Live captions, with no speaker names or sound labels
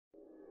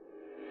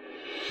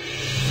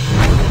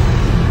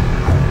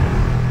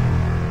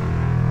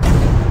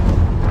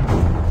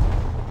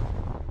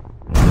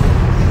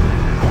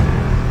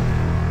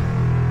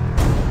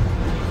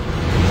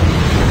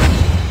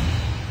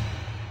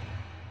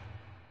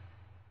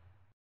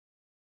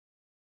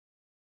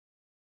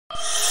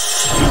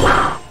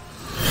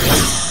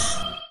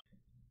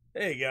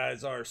Hey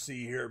guys,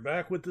 RC here,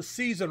 back with the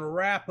season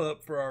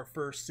wrap-up for our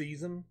first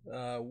season.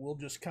 We'll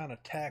just kind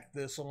of tack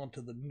this on to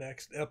the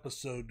next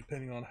episode,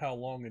 depending on how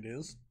long it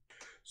is.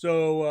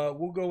 So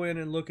we'll go in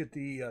and look at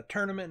the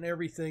tournament and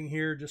everything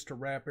here, just to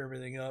wrap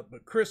everything up.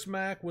 But Chris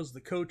Mack was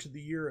the coach of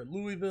the year at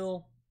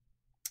Louisville.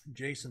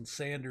 Jason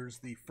Sanders,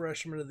 the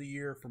freshman of the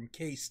year from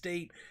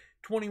K-State.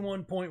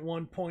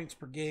 21.1 points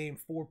per game,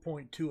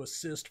 4.2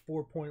 assists,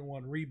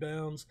 4.1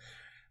 rebounds.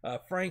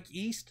 Frank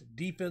East,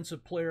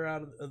 defensive player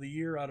of the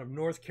year out of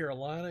North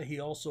Carolina. He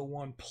also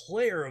won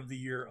player of the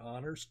year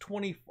honors,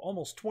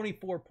 almost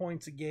 24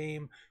 points a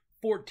game,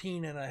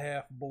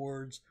 14.5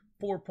 boards,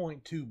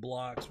 4.2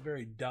 blocks,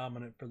 very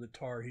dominant for the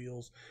Tar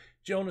Heels.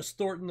 Jonas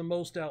Thornton, the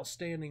most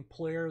outstanding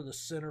player, the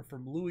center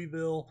from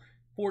Louisville,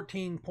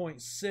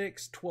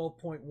 14.6,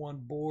 12.1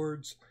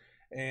 boards.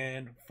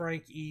 And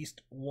Frank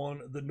East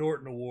won the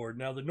Norton Award.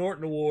 Now, the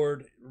Norton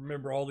Award,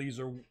 remember, all these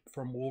are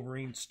from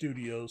Wolverine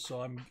Studios, so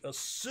I'm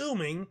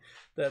assuming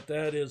that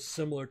that is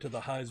similar to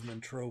the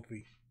Heisman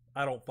Trophy.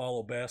 I don't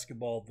follow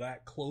basketball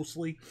that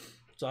closely,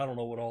 so I don't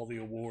know what all the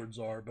awards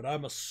are, but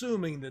I'm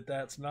assuming that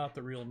that's not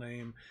the real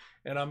name,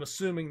 and I'm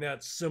assuming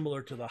that's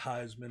similar to the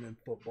Heisman in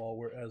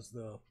football as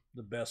the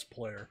best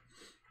player.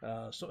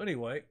 So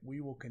anyway, we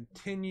will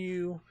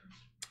continue.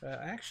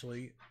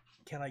 Actually,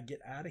 can I get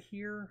out of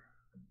here?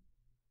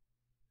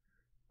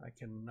 I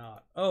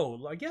cannot.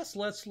 Oh, I guess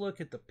let's look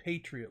at the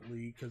Patriot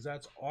League, because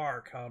that's our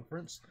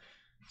conference.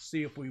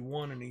 See if we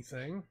won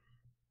anything.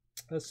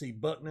 Let's see.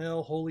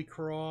 Bucknell, Holy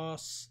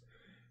Cross.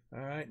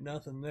 All right,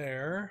 nothing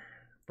there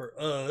for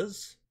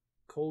us.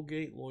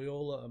 Colgate,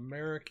 Loyola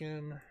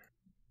American,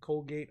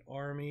 Colgate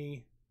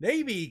Army,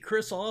 Navy.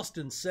 Chris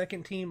Austin,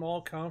 second team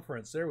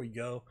all-conference. There we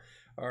go.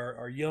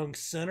 Our young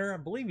center. I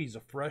believe he's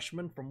a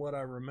freshman from what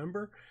I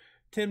remember.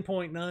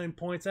 10.9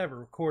 points. I haven't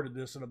recorded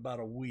this in about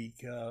a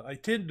week. I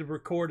tend to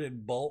record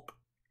in bulk.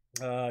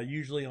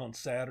 Usually on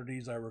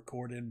Saturdays I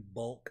record in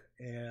bulk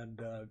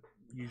and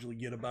usually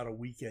get about a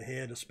week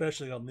ahead,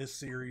 especially on this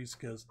series,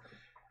 because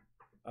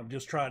I'm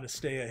just trying to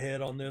stay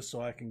ahead on this so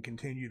I can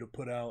continue to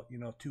put out,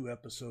 2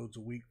 episodes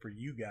a week for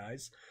you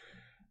guys.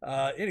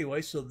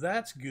 Anyway, so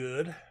that's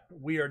good.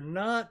 We are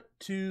not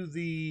to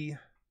the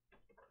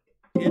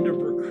end of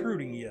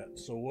recruiting yet,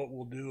 so what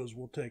we'll do is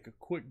we'll take a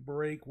quick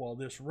break while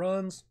this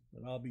runs,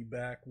 and I'll be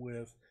back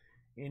with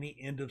any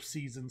end of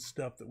season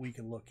stuff that we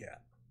can look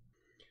at.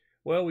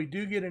 Well, we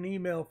do get an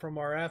email from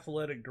our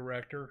athletic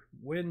director.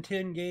 Win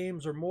 10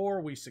 games or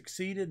more, we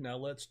succeeded. Now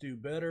let's do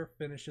better.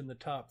 Finish in the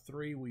top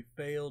 3, we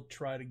failed.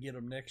 Try to get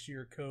them next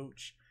year,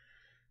 coach.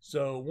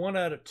 So 1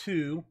 out of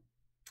 2.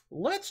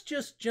 Let's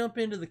just jump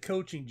into the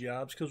coaching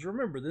jobs, because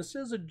remember, this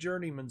is a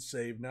journeyman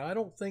save. Now, I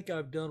don't think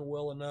I've done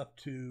well enough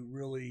to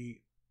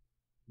really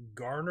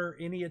garner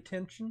any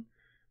attention,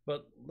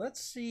 but let's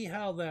see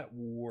how that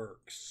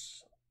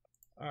works.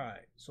 All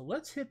right, so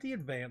let's hit the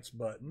advance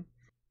button.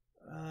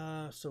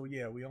 So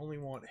yeah, we only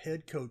want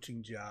head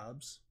coaching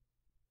jobs.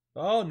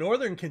 Oh,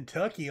 Northern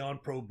Kentucky on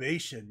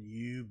probation,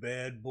 you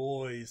bad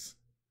boys.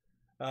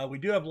 We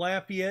do have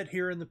Lafayette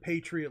here in the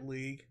Patriot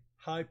League,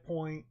 High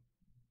Point,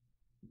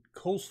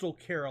 Coastal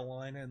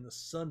Carolina in the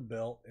Sun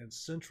Belt, and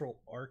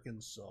Central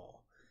Arkansas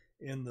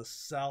in the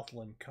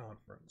Southland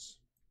Conference.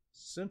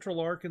 Central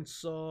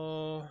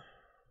Arkansas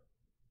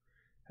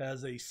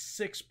has a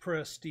 6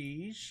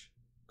 prestige.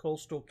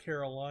 Coastal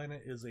Carolina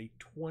is a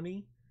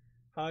 20.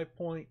 High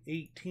Point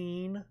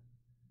 18.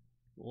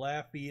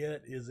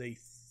 Lafayette is a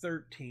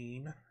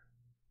 13.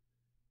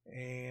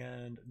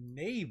 And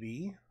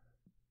Navy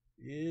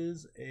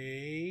is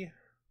a,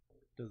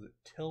 does it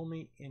tell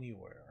me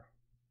anywhere?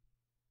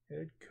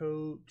 Head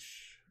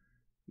coach.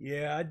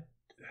 Yeah,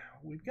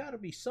 we've got to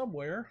be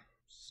somewhere.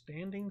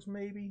 Standings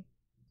maybe?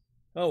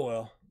 Oh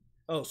well.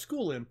 Oh,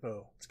 school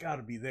info. It's got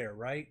to be there,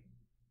 right?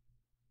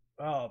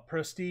 Oh,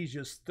 prestige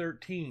is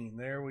 13.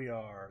 There we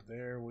are.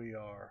 There we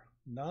are.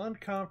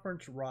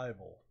 Non-conference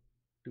rival.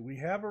 Do we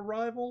have a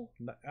rival?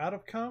 Out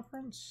of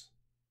conference?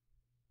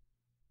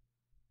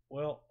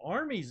 Well,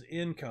 Army's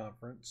in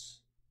conference.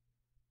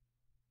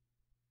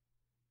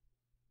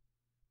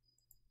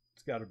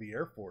 It's got to be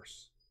Air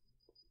Force.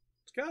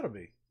 It's got to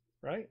be,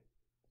 right?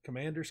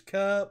 Commander's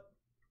Cup,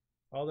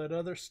 all that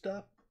other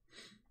stuff.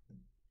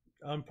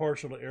 I'm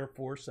partial to Air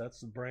Force.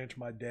 That's the branch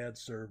my dad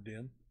served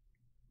in.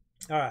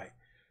 All right.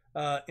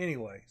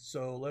 Anyway,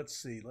 so let's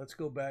see. Let's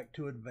go back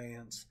to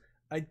advance.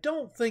 I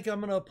don't think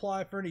I'm going to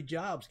apply for any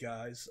jobs,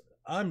 guys.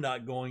 I'm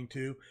not going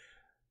to.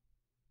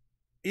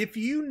 If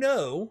you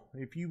know,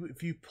 if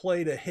you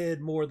played ahead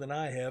more than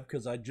I have,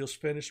 because I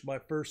just finished my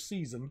first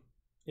season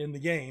in the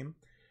game,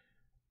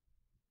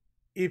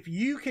 if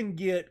you can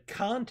get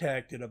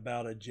contacted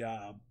about a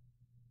job,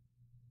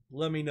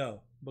 let me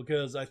know,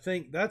 because I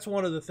think that's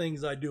one of the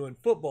things I do in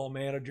Football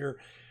Manager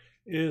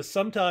is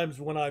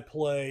sometimes when I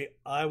play,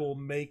 I will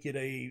make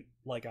it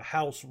like a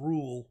house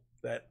rule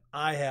that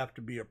I have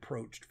to be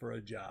approached for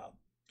a job.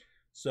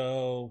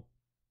 So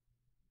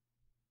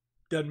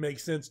doesn't make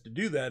sense to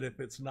do that if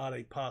it's not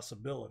a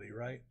possibility,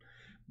 right?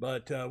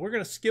 But we're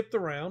going to skip the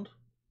round.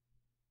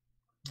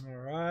 All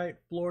right,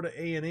 Florida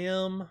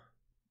A&M.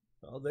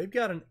 Oh, they've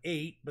got an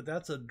 8, but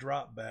that's a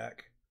drop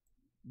back.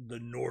 The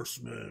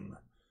Norsemen.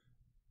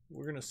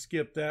 We're going to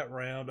skip that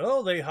round.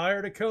 Oh, they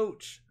hired a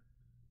coach.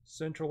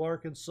 Central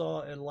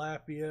Arkansas and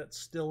Lafayette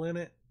still in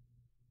it.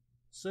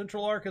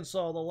 Central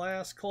Arkansas, the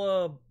last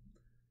club.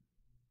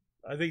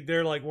 I think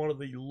they're like one of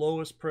the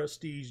lowest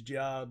prestige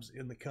jobs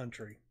in the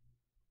country.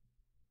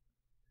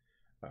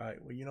 All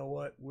right, well, you know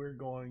what? We're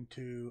going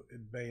to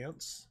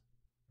advance.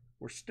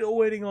 We're still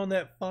waiting on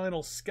that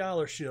final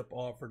scholarship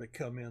offer to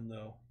come in,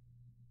 though.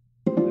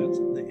 That's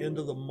the end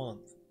of the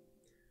month.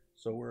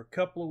 So we're a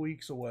couple of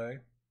weeks away.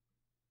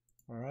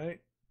 All right,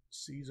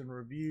 season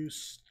review,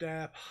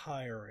 staff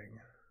hiring.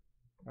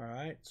 All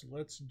right, so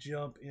let's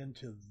jump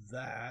into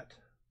that.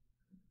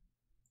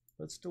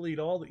 Let's delete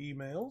all the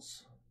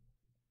emails.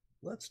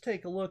 Let's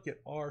take a look at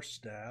our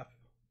staff.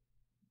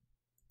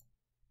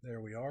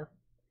 There we are.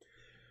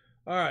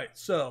 All right,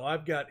 so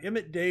I've got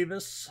Emmett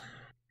Davis.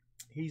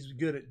 He's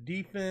good at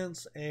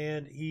defense,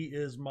 and he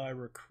is my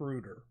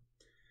recruiter.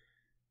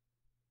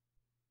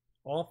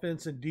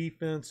 Offense and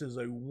defense is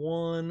a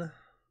 1,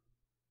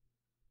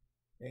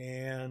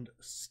 and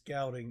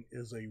scouting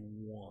is a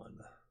 1.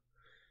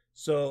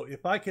 So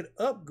if I could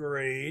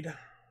upgrade,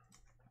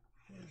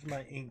 here's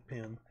my ink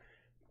pen.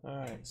 All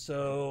right,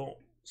 so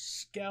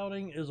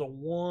scouting is a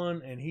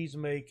 1, and he's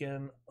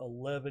making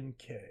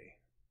 11K.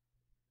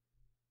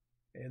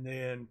 And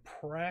then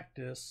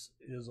practice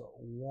is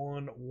a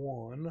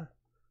 1-1,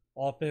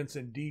 offense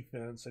and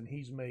defense, and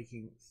he's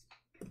making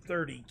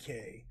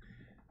 30K.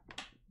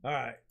 All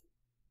right,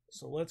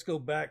 so let's go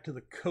back to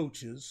the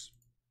coaches.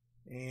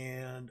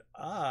 And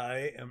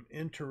I am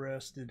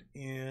interested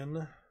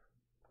in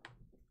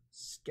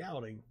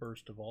scouting,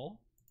 first of all.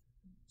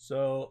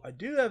 So I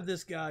do have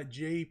this guy,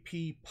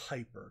 J.P.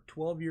 Piper,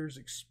 12 years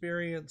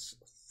experience,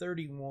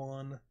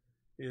 31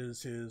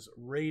 is his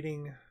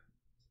rating,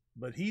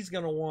 but he's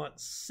going to want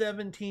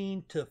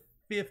 17 to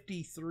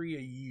 53 a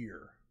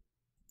year.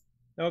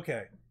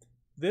 Okay,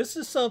 this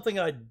is something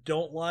I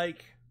don't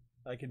like,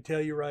 I can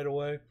tell you right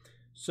away.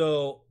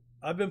 So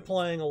I've been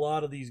playing a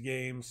lot of these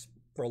games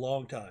for a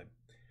long time.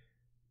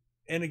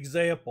 An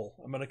example,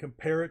 I'm going to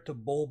compare it to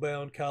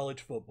bowl-bound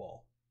college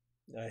football.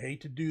 I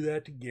hate to do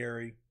that to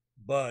Gary,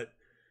 but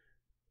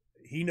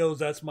he knows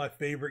that's my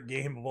favorite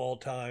game of all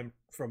time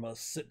from a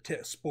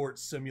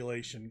sports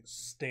simulation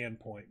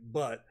standpoint.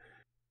 But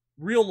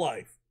real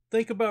life,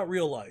 think about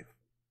real life.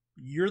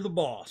 You're the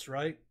boss,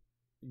 right?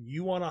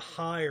 You want to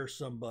hire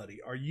somebody.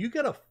 Are you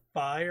going to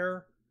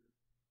fire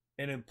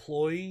an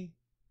employee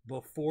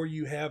before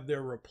you have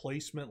their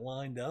replacement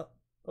lined up?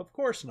 Of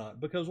course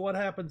not, because what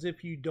happens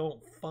if you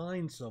don't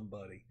find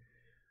somebody?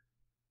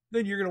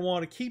 Then you're going to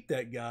want to keep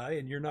that guy,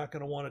 and you're not going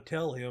to want to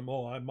tell him,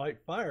 oh, I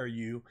might fire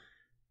you.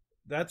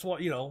 That's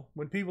what,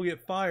 when people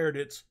get fired,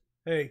 it's,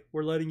 hey,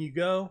 we're letting you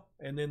go,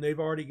 and then they've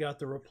already got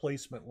the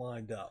replacement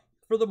lined up,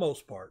 for the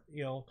most part.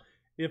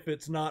 If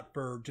it's not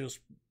for just,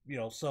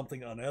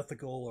 something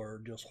unethical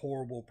or just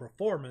horrible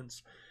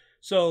performance.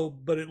 So,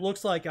 but it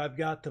looks like I've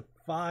got to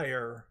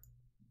fire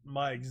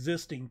my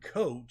existing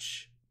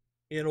coach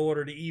in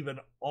order to even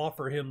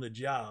offer him the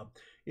job.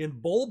 In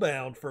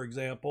Bowlbound, for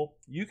example,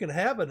 you can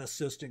have an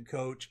assistant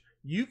coach.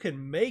 You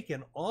can make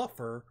an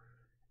offer,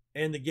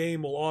 and the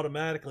game will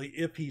automatically,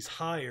 if he's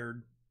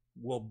hired,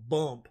 will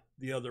bump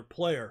the other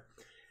player.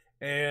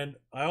 And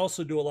I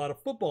also do a lot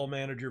of Football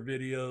Manager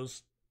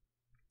videos,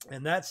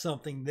 and that's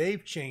something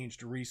they've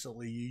changed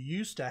recently. You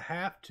used to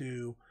have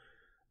to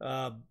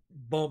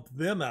bump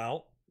them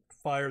out,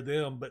 fire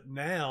them, but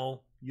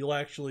now you'll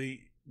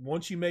actually,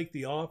 once you make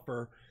the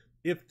offer,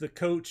 if the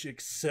coach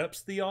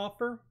accepts the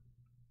offer,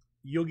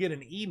 you'll get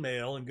an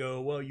email and go,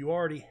 well, you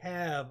already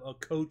have a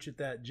coach at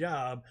that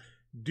job.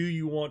 Do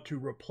you want to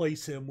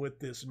replace him with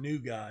this new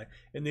guy?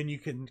 And then you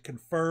can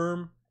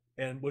confirm,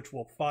 and which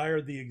will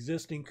fire the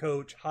existing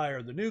coach,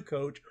 hire the new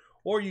coach,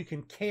 or you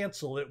can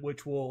cancel it,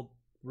 which will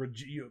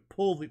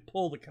pull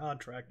the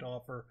contract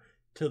offer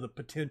to the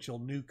potential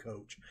new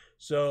coach.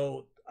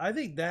 So I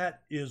think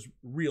that is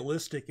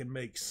realistic and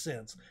makes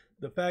sense.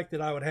 The fact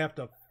that I would have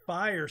to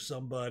fire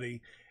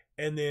somebody,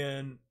 and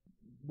then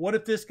what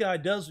if this guy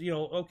does,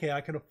 okay,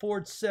 I can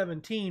afford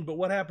 17, but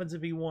what happens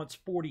if he wants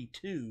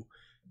 42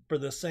 for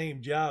the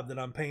same job that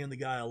I'm paying the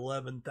guy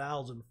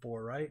 $11,000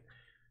 for, right?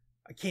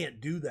 I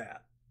can't do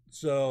that.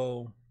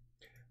 So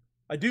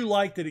I do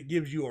like that it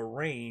gives you a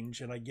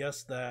range, and I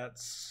guess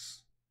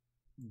that's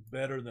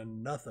better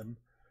than nothing.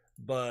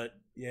 But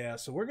yeah,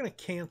 so we're going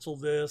to cancel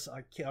this.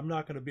 I'm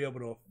not going to be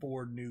able to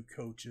afford new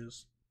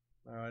coaches.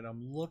 All right,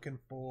 I'm looking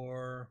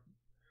for,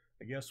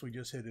 I guess we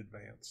just hit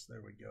advance.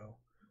 There we go.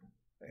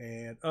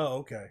 And, oh,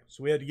 okay.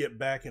 So we had to get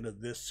back into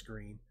this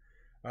screen.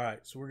 All right,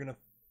 so we're going to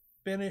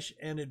finish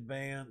and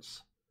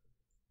advance.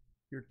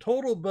 Your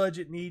total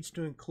budget needs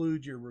to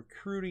include your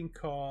recruiting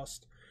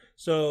cost.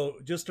 So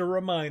just a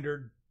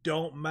reminder,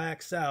 don't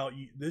max out.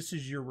 This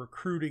is your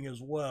recruiting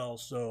as well.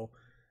 So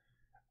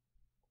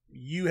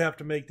you have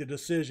to make the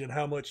decision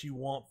how much you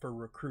want for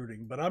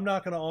recruiting. But I'm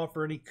not going to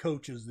offer any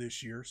coaches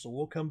this year, so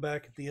we'll come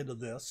back at the end of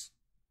this.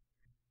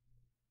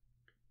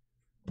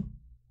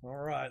 All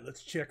right,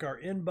 let's check our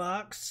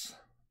inbox.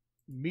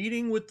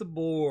 Meeting with the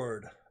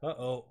board.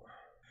 Uh-oh.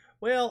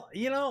 Well,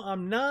 you know,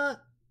 I'm not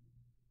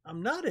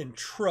in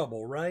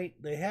trouble, right?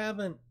 They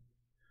haven't.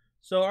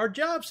 So our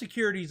job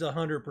security is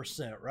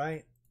 100%,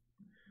 right?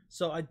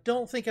 So I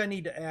don't think I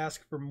need to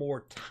ask for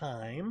more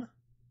time.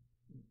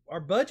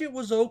 Our budget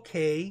was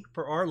okay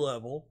for our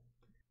level.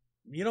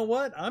 You know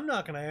what? I'm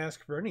not going to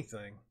ask for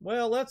anything.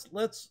 Well, let's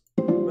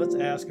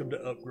ask them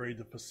to upgrade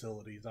the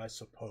facilities, I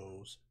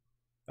suppose.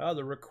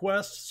 The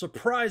request,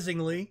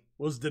 surprisingly,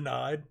 was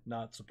denied.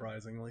 Not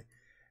surprisingly.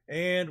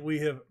 And we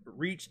have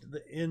reached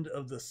the end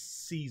of the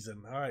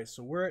season. All right,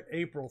 so we're at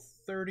April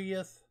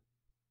 30th.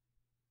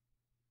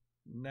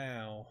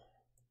 Now,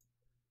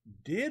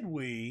 did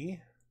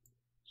we...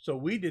 So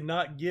we did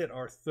not get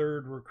our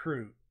third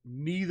recruit.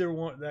 Neither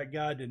one, that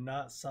guy did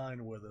not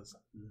sign with us.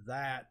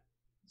 That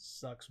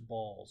sucks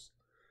balls.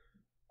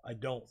 I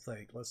don't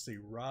think. Let's see.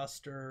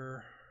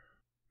 Roster,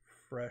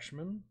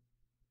 freshman.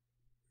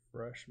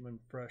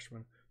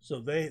 So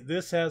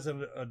this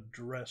hasn't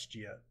addressed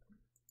yet.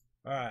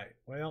 All right.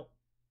 Well,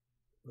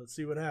 let's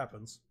see what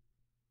happens.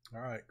 All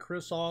right.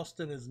 Chris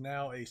Austin is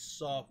now a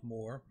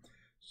sophomore.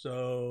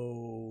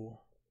 So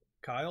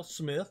Kyle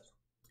Smith,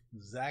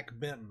 Zach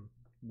Benton.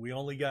 We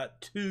only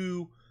got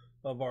 2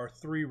 of our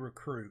 3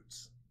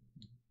 recruits.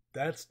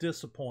 That's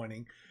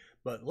disappointing.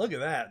 But look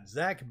at that.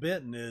 Zach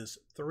Benton is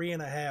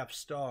 3.5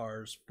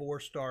 stars,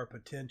 4-star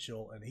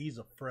potential, and he's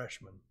a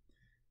freshman.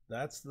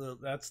 That's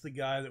the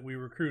guy that we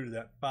recruited,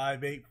 that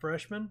 5'8"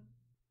 freshman.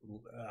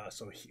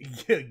 So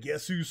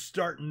guess who's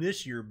starting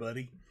this year,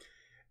 buddy?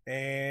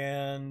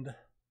 And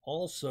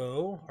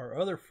also, our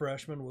other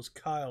freshman was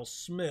Kyle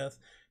Smith.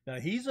 Now,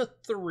 he's a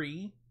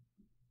 3,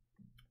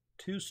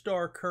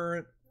 2-star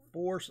current,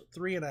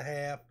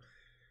 3.5.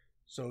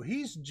 So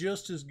he's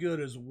just as good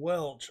as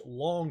Welch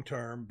long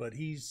term, but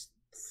he's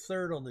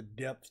 3rd on the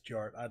depth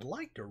chart. I'd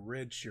like to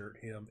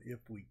redshirt him if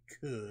we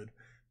could,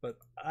 but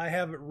I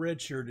haven't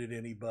redshirted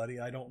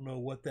anybody. I don't know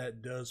what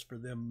that does for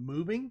them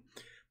moving,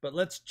 but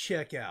let's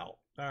check out.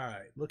 All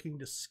right, looking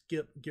to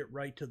get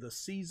right to the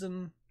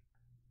season.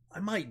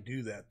 I might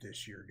do that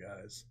this year,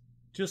 guys,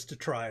 just to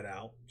try it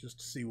out, just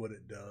to see what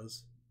it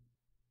does.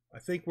 I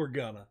think we're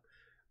gonna.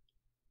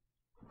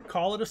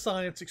 Call it a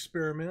science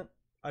experiment.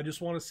 I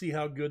just want to see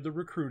how good the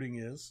recruiting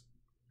is.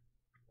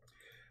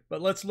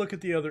 But let's look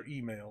at the other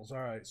emails. All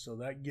right, so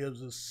that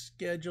gives us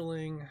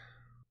scheduling,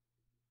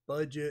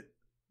 budget.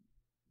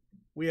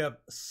 We have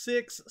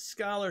 6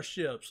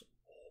 scholarships.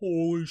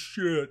 Holy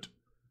shit.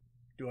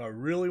 Do I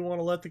really want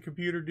to let the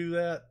computer do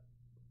that?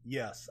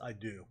 Yes, I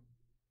do.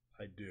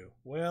 I do.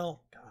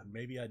 Well, God,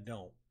 maybe I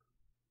don't.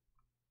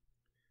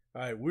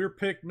 All right, we're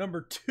picked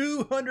number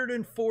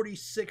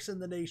 246 in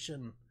the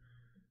nation.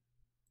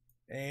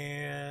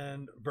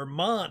 And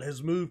Vermont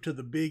has moved to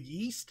the Big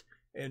East,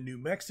 and New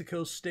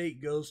Mexico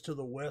State goes to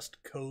the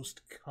West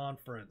Coast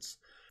Conference.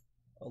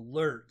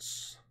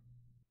 Alerts.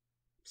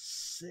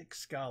 6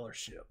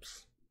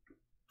 scholarships.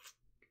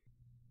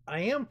 I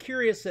am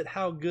curious at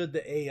how good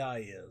the AI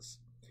is.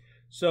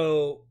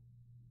 So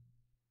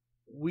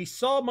we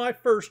saw my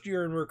first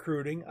year in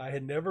recruiting. I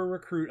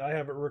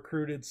haven't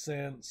recruited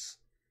since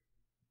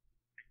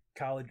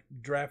college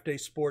draft day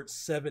sports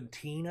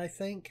 17, I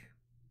think.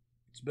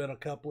 It's been a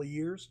couple of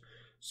years.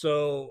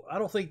 So I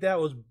don't think that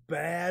was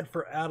bad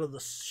for out of the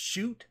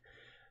chute.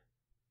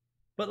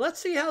 But let's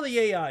see how the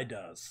AI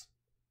does.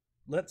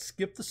 Let's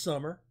skip the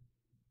summer.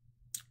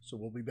 So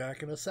we'll be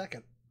back in a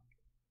second.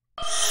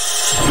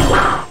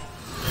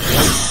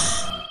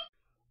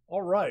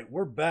 All right,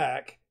 we're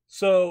back.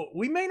 So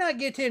we may not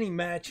get to any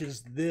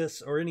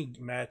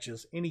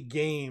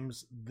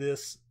games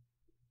this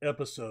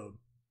episode.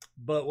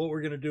 But what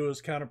we're going to do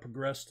is kind of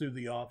progress through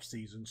the off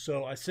season.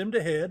 So I simmed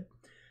ahead.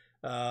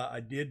 I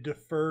did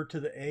defer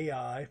to the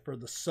AI for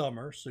the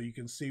summer, so you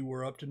can see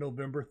we're up to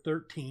November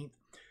 13th.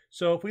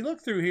 So if we look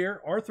through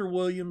here, Arthur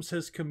Williams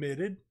has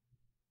committed,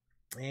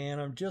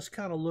 and I'm just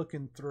kind of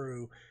looking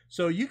through.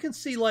 So you can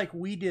see, like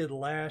we did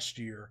last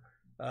year,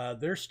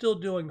 they're still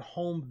doing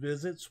home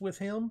visits with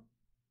him.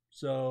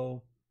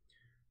 So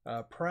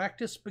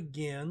practice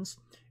begins.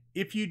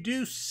 If you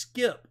do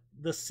skip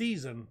the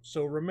season,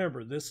 so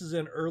remember, this is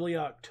in early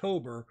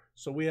October,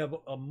 so we have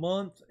a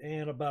month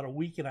and about a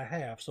week and a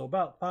half, so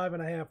about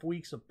 5.5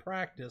 weeks of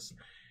practice.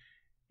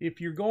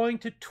 If you're going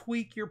to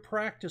tweak your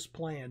practice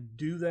plan,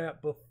 do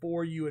that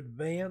before you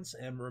advance,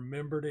 and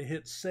remember to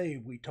hit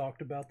save. We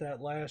talked about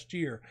that last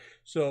year.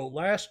 So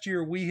last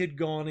year we had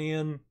gone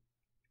in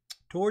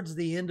towards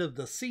the end of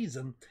the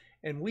season,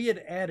 and we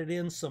had added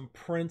in some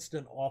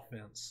Princeton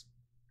offense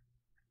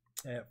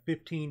at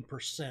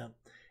 15%.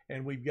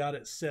 And we've got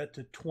it set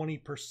to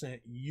 20%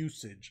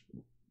 usage,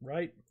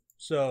 right?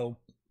 So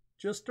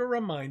just a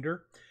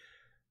reminder.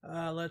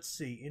 Let's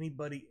see,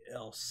 anybody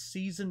else?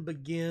 Season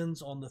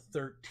begins on the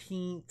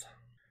 13th.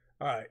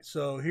 All right,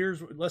 so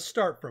let's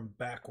start from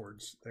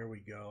backwards. There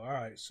we go. All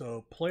right,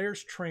 so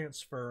players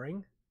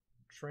transferring.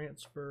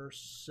 Transfer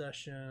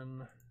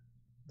session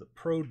the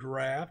pro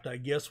draft. I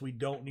guess we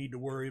don't need to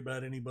worry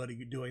about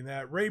anybody doing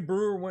that. Ray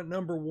Brewer went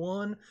number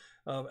 1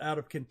 out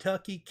of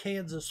Kentucky.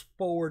 Kansas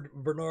forward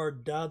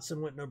Bernard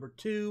Dodson went number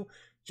 2.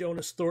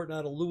 Jonas Thornton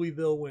out of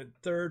Louisville went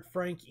 3rd.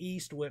 Frank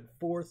East went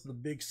 4th, the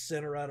big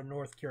center out of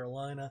North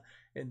Carolina.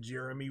 And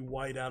Jeremy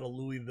White out of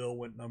Louisville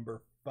went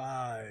number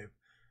 5.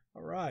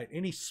 All right,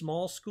 any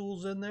small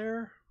schools in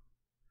there?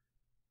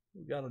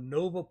 We got a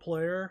Nova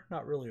player,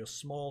 not really a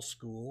small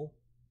school.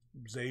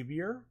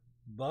 Xavier,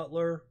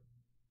 Butler,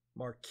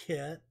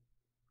 Marquette,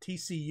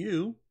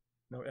 TCU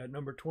at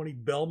number 20,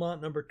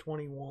 Belmont number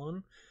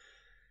 21.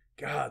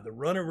 God, the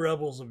Running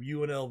Rebels of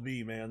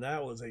UNLV, man,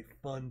 that was a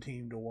fun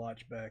team to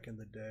watch back in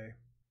the day.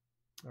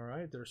 All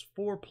right, there's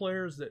 4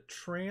 players that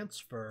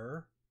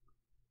transfer.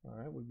 All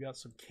right, we've got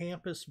some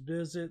campus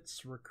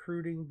visits,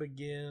 recruiting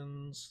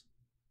begins.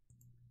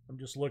 I'm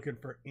just looking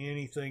for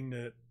anything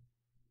that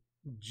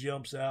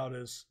jumps out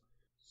as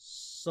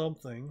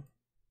something.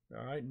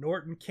 All right,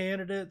 Norton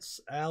candidates,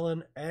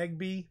 Alan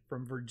Agby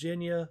from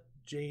Virginia,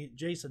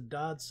 Jason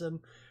Dodson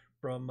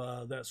from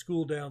that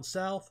school down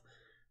south,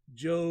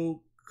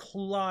 Joe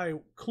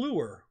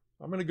Kluwer,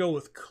 I'm going to go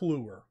with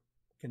Kluwer,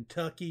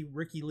 Kentucky,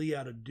 Ricky Lee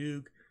out of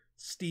Duke,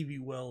 Stevie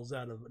Wells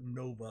out of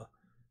Nova,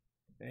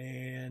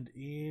 and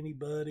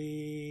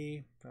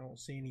anybody, I don't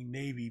see any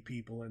Navy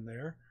people in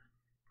there.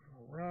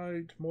 All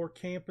right, more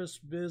campus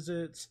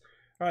visits.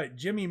 All right,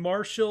 Jimmy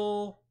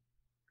Marshall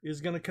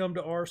is going to come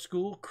to our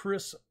school.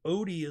 Chris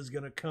Odie is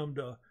going to come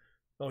to,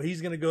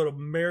 he's going to go to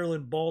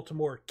Maryland,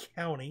 Baltimore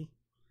County.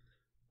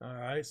 All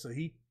right, so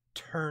he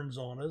turns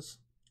on us.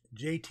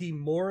 JT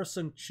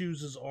Morrison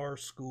chooses our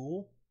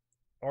school.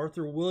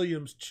 Arthur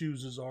Williams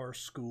chooses our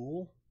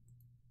school.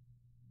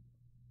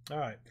 All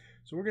right,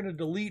 so we're going to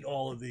delete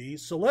all of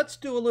these. So let's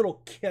do a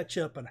little catch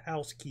up and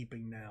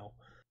housekeeping now.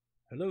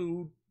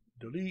 Hello,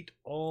 delete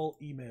all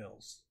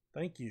emails.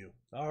 Thank you.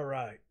 All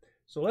right,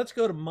 so let's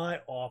go to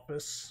my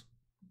office.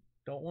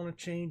 Don't want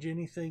to change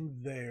anything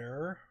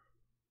there.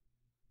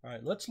 All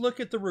right, let's look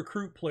at the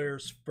recruit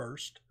players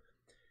first.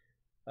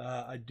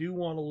 I do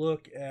want to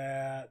look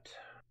at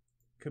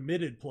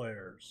committed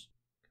players.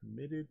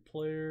 Committed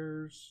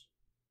players,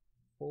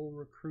 full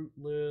recruit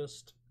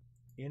list,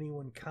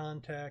 anyone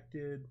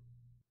contacted,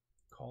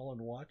 call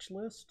and watch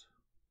list,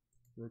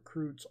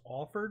 recruits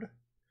offered.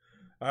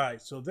 All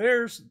right, so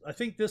I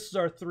think this is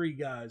our 3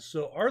 guys.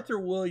 So Arthur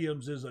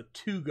Williams is a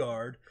 2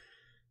 guard,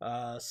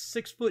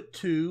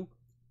 6'2".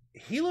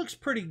 He looks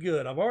pretty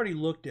good. I've already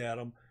looked at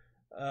him.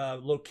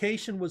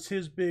 Location was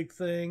his big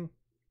thing.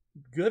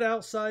 Good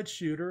outside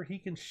shooter. He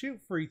can shoot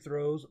free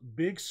throws,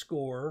 big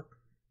scorer,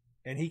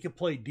 and he can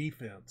play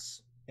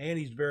defense. And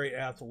he's very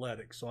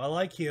athletic. So I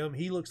like him.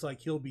 He looks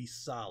like he'll be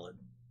solid.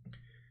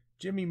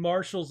 Jimmy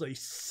Marshall's a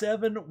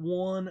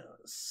 7'1"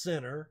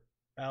 center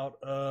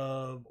out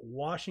of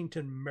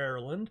Washington,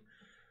 Maryland.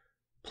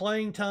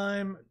 Playing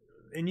time,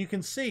 and you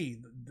can see,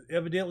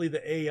 evidently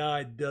the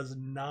AI does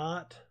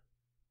not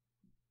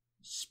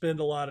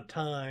spend a lot of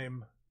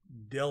time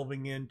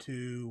delving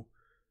into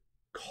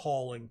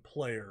calling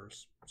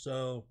players.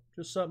 So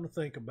just something to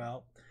think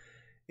about.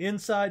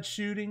 Inside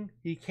shooting,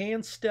 he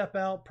can step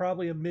out,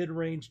 probably a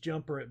mid-range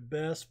jumper at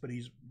best, but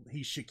he's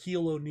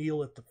Shaquille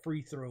O'Neal at the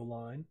free throw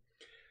line.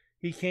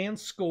 He can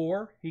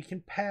score, he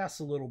can pass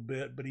a little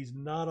bit, but he's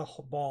not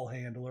a ball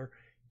handler.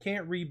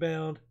 Can't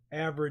rebound,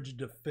 average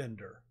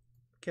defender.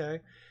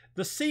 Okay.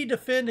 The C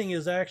defending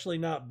is actually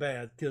not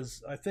bad,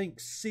 because I think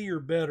C or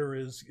better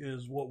is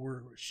what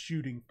we're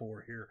shooting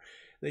for here.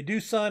 They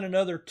do sign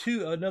another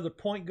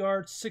point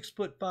guard,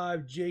 6'5"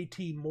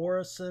 JT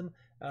Morrison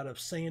out of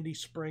Sandy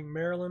Spring,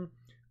 Maryland.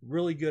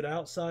 Really good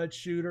outside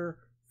shooter,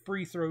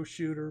 free throw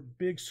shooter,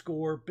 big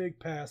scorer, big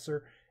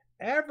passer,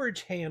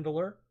 average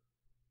handler,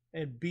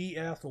 and B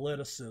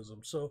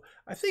athleticism. So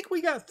I think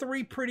we got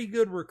 3 pretty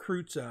good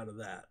recruits out of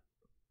that.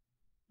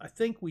 I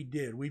think we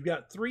did. We've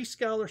got 3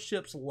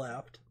 scholarships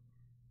left.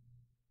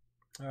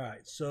 All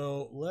right,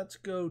 so let's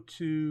go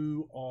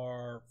to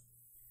our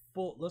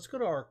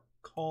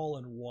call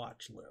and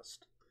watch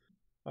list.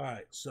 All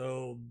right,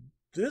 so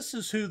this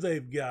is who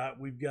they've got.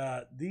 We've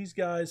got, these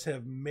guys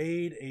have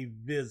made a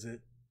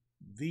visit.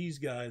 These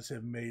guys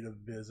have made a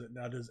visit.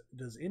 Now,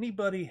 does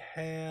anybody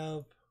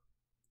have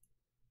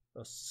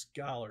a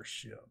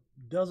scholarship?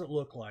 Doesn't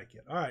look like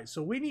it. All right,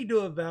 so we need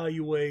to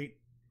evaluate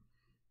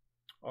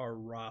our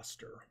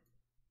roster.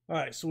 All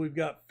right, so we've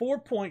got 4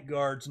 point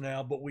guards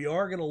now, but we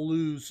are going to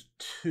lose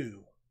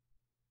 2.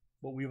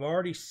 But we've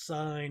already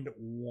signed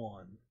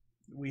 1.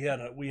 We had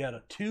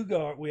a 2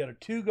 guard, we had a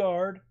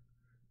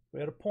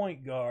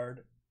point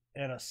guard,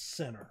 and a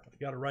center. I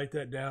got to write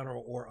that down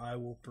or I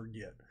will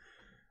forget.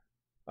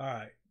 All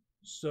right,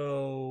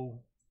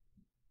 so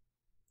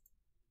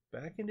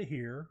back into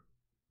here.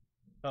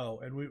 Oh,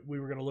 and we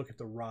were going to look at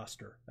the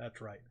roster.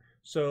 That's right.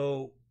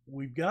 So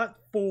we've got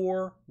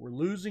 4. We're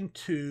losing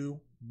 2,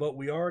 but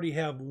we already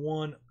have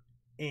 1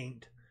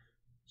 inked.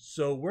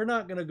 So we're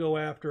not going to go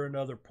after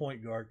another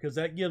point guard, because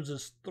that gives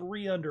us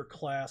 3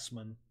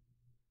 underclassmen,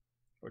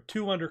 or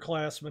 2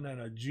 underclassmen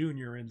and a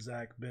junior in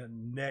Zach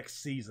Benton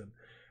next season.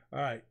 All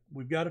right,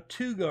 we've got a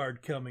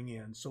 2-guard coming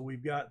in. So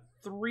we've got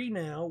 3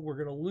 now. We're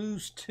going to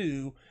lose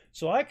 2.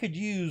 So I could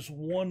use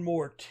one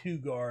more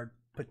 2-guard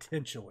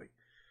potentially.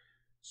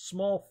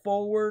 Small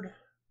forward,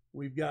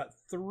 we've got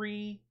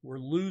 3. We're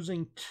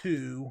losing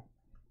 2.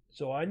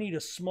 So I need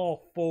a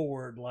small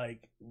forward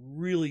like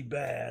really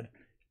bad,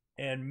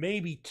 and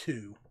maybe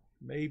 2.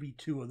 Maybe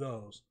 2 of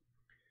those.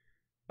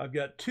 I've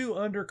got 2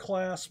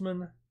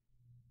 underclassmen,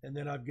 and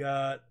then I've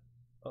got,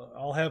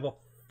 I'll have a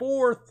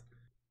 4th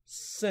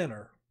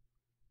center.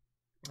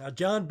 Now,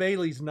 John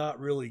Bailey's not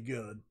really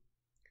good,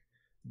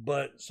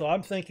 but so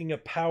I'm thinking a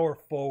power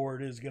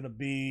forward is going to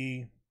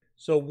be,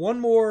 so one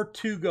more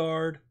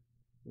 2-guard,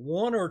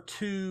 1 or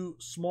 2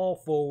 small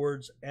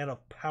forwards, and a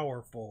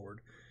power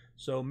forward.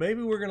 So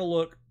maybe we're going to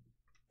look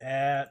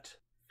at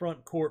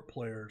front court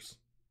players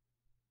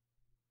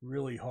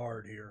really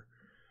hard here.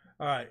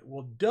 All right,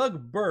 well,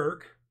 Doug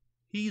Burke,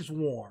 he's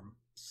warm.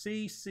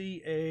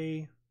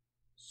 CCA,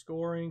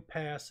 scoring,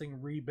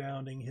 passing,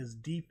 rebounding. His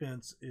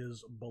defense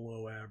is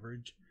below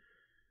average.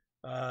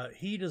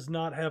 He does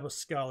not have a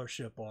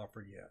scholarship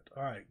offer yet.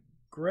 All right,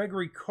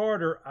 Gregory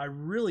Carter, I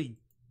really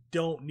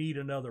don't need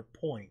another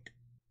point.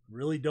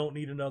 Really don't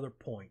need another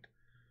point.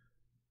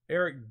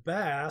 Eric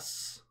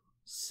Bass,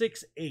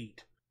 6'8".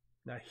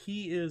 Now,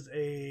 he is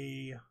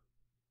a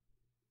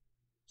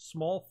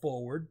small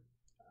forward.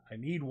 I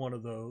need one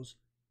of those.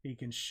 He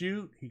can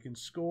shoot, he can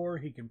score,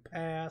 he can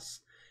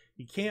pass.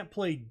 He can't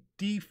play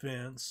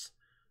defense,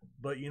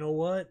 but you know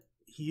what?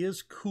 He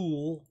is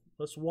cool.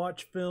 Let's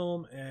watch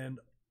film and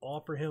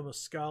offer him a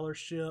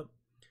scholarship.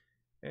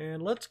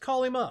 And let's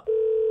call him up.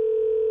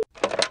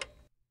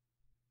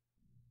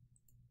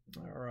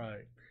 All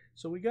right.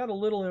 So we got a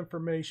little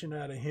information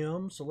out of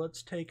him. So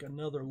let's take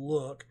another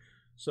look.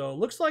 So it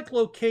looks like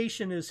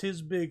location is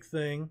his big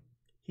thing.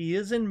 He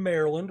is in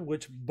Maryland,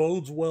 which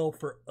bodes well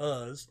for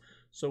us.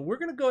 So we're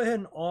going to go ahead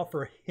and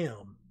offer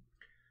him.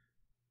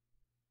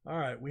 All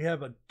right, we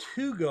have a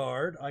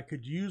 2-guard. I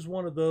could use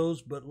one of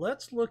those, but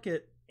let's look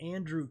at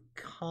Andrew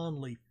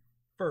Conley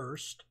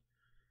first.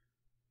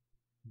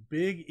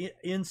 Big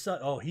inside.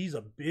 Oh, he's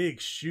a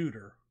big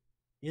shooter.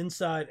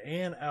 Inside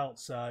and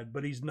outside,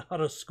 but he's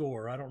not a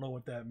scorer. I don't know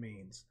what that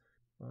means.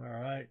 All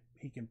right,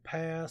 he can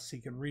pass, he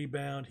can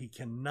rebound. He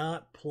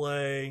cannot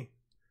play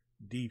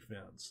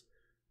defense.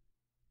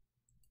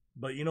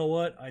 But you know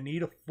what? I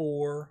need a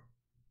 4.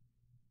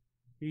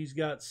 He's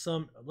got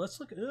some. Let's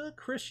look at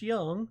Chris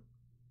Young.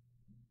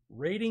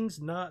 Ratings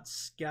not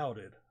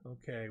scouted.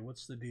 Okay,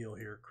 what's the deal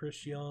here?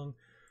 Chris Young.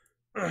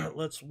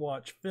 Let's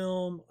watch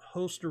film.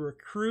 Host a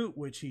recruit,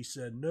 which he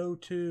said no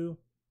to.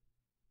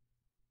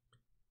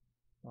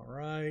 All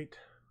right.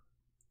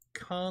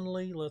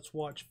 Conley, let's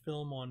watch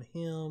film on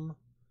him.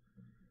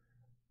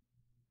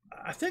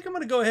 I think I'm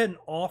going to go ahead and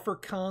offer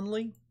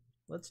Conley.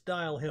 Let's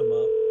dial him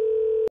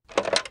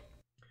up.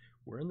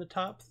 We're in the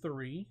top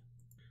 3.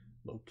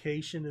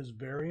 Location is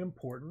very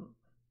important.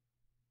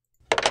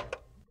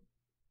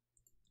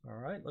 All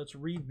right, let's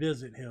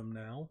revisit him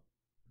now.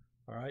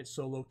 All right,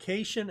 so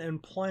location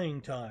and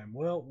playing time.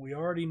 Well, we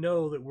already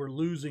know that we're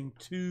losing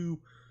two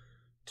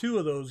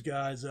of those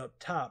guys up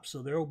top,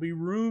 so there will be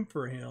room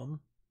for him.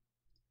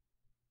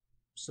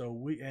 So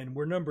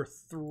we're number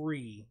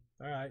 3.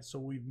 All right, so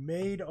we've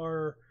made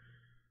our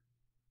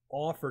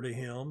offer to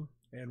him,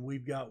 and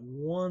we've got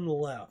 1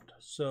 left.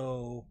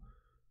 So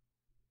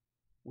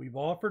we've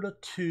offered a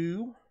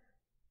 2.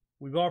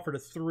 We've offered a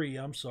 3,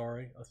 I'm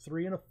sorry, a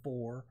 3 and a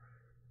 4.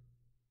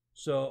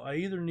 So I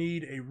either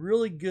need a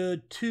really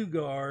good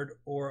 2-guard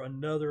or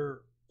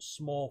another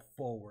small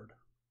forward.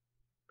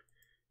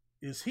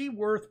 Is he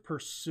worth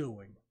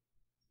pursuing?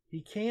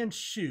 He can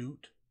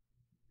shoot.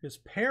 His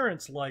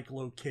parents like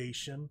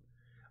location.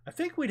 I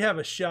think we'd have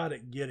a shot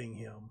at getting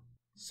him.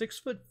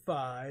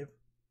 6'5".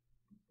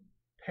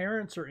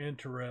 Parents are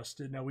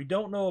interested. Now, we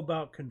don't know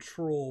about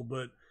control,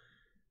 but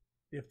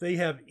if they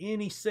have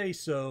any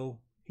say-so,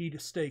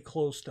 he'd stay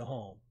close to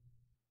home.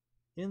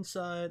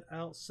 Inside,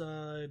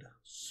 outside,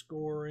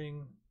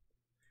 scoring.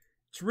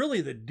 It's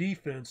really the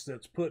defense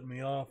that's putting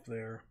me off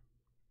there.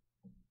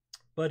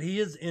 But he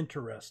is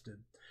interested.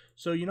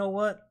 So you know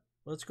what?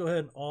 Let's go ahead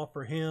and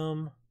offer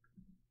him.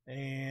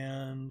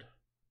 And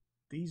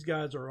these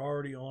guys are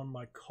already on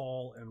my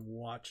call and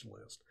watch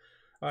list.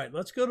 All right,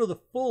 let's go to the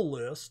full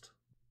list.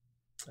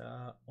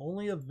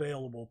 Only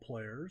available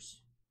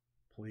players,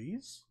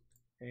 please.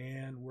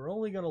 And we're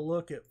only going to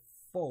look at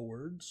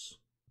forwards.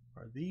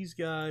 Are these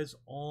guys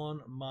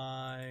on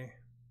my...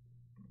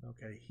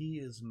 Okay, he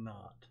is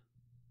not.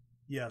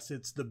 Yes,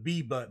 it's the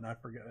B button. I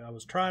forgot. I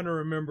was trying to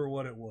remember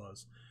what it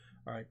was.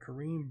 All right,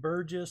 Kareem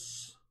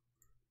Burgess.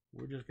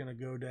 We're just going to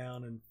go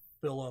down and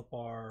fill up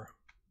our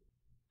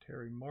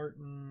Terry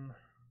Martin.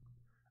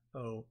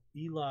 Oh,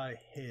 Eli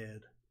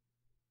Head.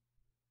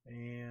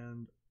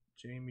 And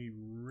Jamie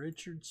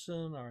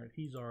Richardson. All right,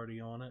 he's already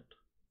on it.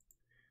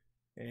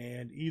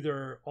 And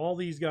either all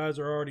these guys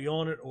are already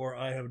on it, or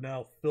I have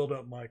now filled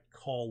up my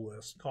call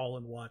list, call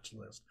and watch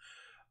list.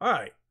 All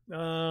right.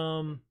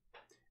 And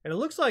it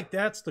looks like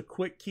that's the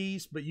quick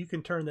keys, but you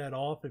can turn that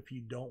off if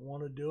you don't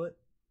want to do it.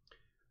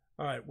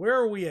 All right, where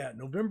are we at?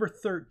 November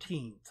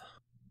 13th.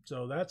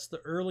 So that's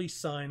the early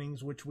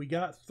signings, which we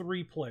got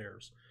 3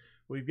 players.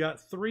 We've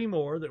got 3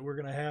 more that we're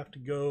going to have to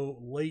go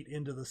late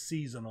into the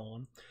season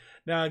on.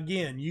 Now,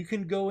 again, you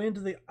can go into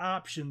the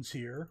options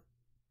here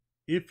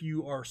if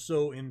you are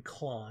so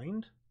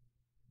inclined.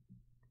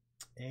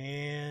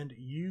 And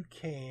you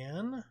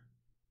can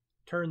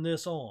turn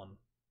this on.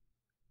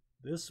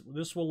 This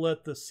will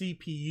let the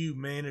CPU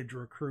manage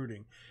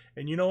recruiting.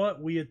 And you know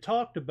what? We had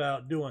talked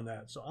about doing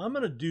that. So I'm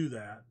going to do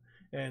that.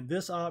 And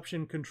this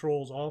option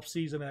controls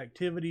off-season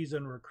activities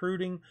and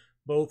recruiting,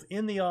 both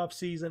in the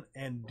off-season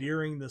and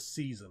during the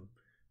season.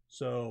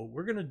 So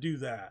we're going to do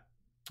that.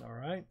 All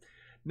right.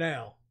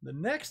 Now, the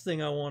next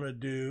thing I want to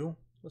do,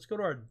 let's go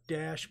to our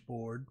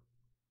dashboard.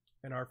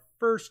 And our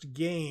first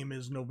game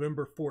is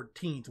November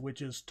 14th,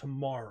 which is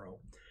tomorrow.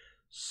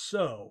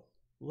 So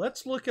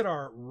let's look at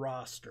our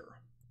roster.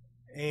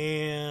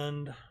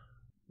 And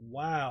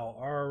wow,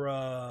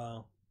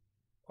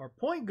 our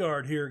point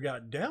guard here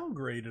got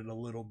downgraded a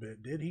little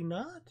bit, did he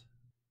not?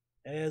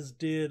 As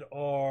did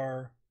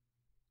our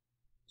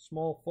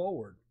small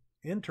forward.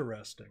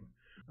 Interesting.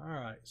 All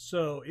right,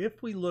 so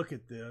if we look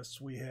at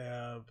this, we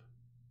have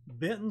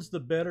Benton's the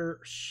better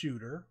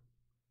shooter,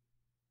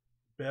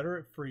 better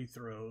at free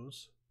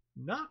throws,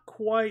 not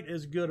quite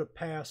as good a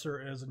passer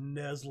as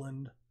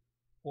Nesland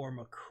or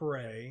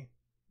McCray,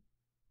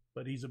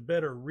 but he's a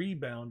better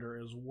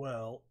rebounder as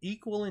well,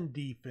 equal in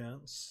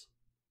defense,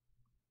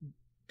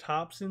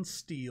 tops in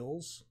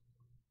steals.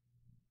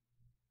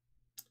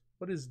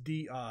 What is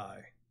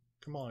DI?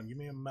 Come on, give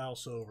me a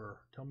mouse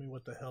over. Tell me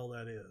what the hell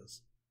that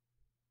is.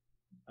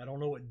 I don't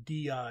know what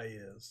DI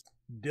is.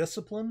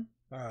 Discipline?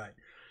 All right.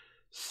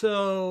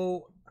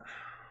 So,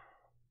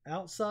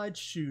 outside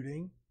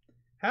shooting.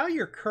 How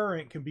your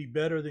current can be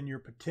better than your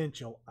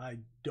potential, I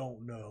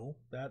don't know.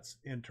 That's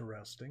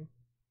interesting.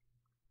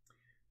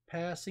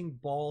 Passing,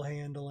 ball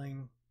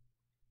handling.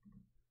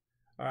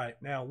 All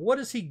right, now what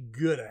is he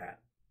good at?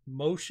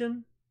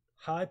 Motion,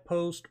 high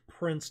post,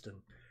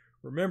 Princeton.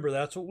 Remember,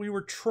 that's what we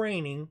were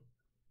training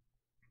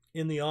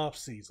in the off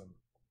season.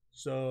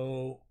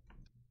 So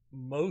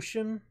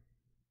motion,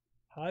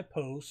 high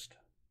post,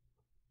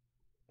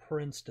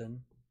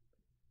 Princeton.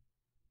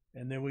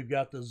 And then we've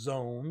got the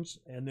zones.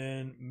 And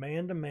then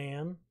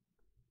man-to-man,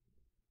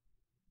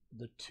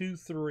 the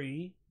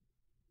 2-3,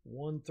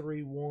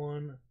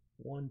 1-3-1,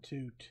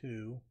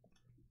 1-2-2.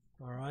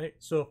 All right,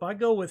 so if I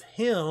go with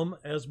him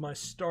as my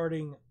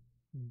starting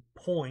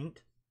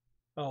point.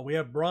 Oh, we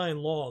have Brian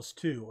Laws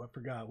too. I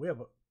forgot. We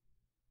have a...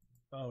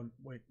 Oh,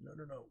 wait, no.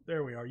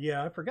 There we are.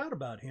 Yeah, I forgot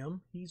about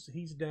him.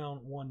 He's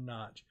down 1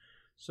 notch.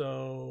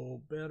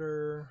 So,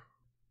 better...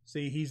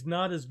 See, he's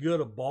not as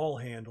good a ball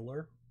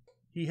handler.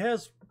 He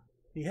has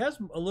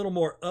a little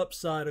more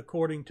upside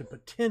according to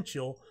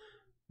potential,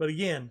 but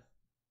again,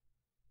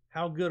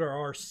 how good are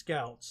our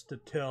scouts to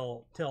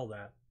tell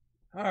that?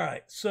 All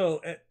right,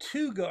 so at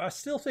 2 I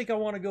still think I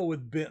want to go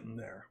with Benton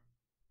there.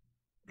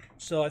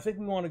 So I think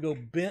we want to go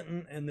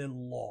Benton and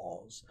then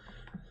Laws.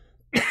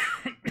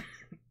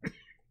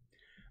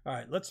 All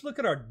right, let's look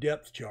at our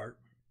depth chart.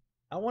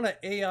 I want to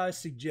AI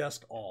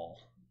suggest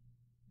all,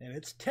 and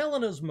it's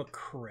telling us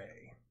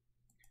McCray.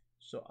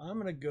 So I'm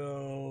going to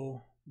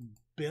go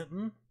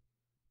Benton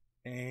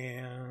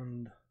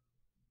and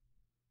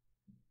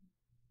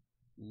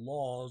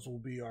Laws will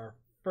be our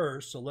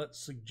first. So let's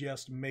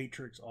suggest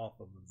matrix off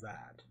of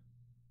that.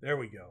 There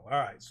we go. All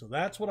right, so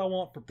that's what I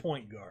want for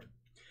point guard.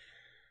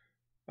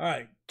 All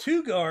right,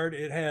 2 guard,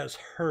 it has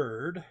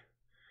Hurd.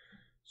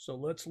 So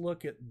let's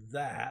look at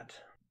that.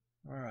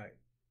 All right,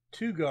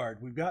 2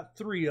 guard, we've got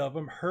 3 of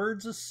them.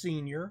 Hurd's a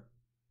senior.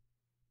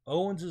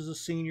 Owens is a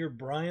senior.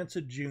 Bryant's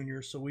a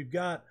junior. So we've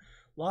got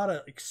a lot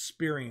of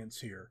experience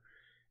here.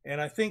 And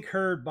I think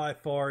Hurd by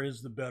far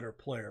is the better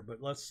player.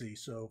 But let's see.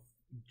 So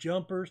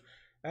jumpers.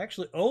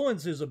 Actually,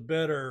 Owens is a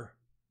better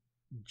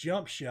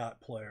jump shot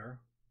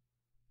player.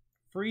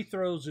 Free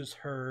throws is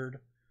Hurd.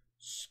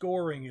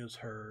 Scoring is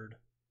Hurd.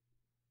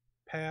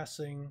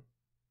 Passing.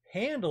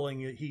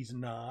 Handling it, he's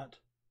not.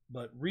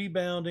 But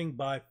rebounding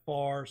by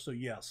far. So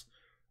yes,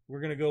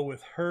 we're going to go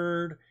with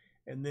Hurd.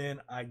 And then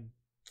I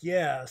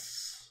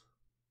guess,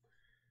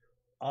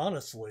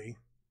 honestly,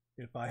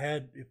 if I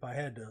had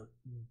to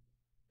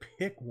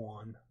pick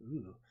one,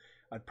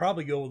 I'd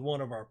probably go with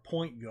one of our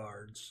point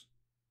guards,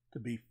 to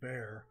be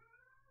fair.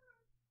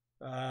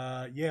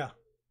 Yeah,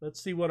 let's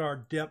see what our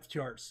depth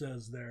chart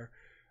says there.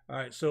 All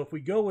right, so if we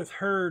go with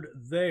Hurd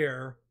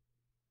there,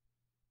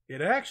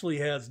 it actually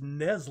has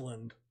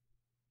Nesland,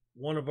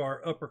 one of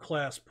our upper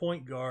class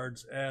point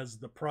guards, as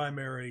the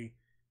primary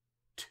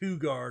 2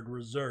 guard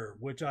reserve,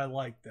 which I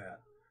like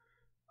that.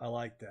 I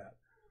like that.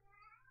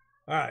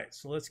 All right,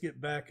 so let's get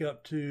back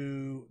up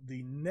to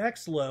the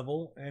next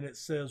level, and it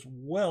says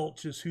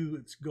Welch is who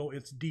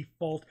it's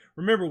default.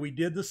 Remember, we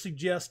did the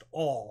suggest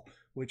all,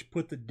 which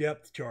put the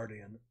depth chart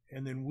in,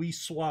 and then we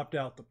swapped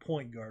out the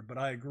point guard. But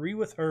I agree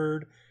with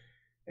Hurd,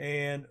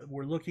 and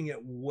we're looking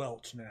at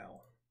Welch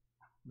now,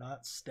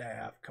 not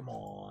Staff. Come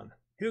on,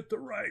 hit the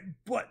right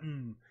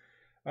button.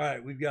 All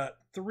right, we've got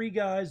 3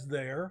 guys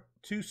there,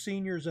 2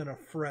 seniors and a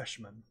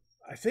freshman.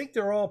 I think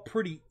they're all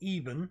pretty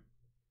even.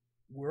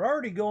 We're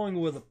already going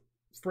with a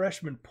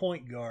freshman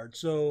point guard,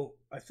 so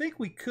I think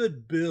we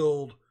could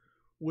build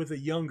with a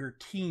younger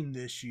team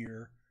this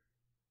year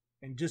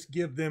and just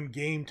give them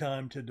game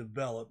time to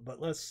develop. But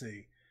let's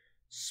see.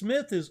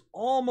 Smith is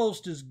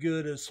almost as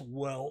good as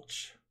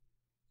Welch,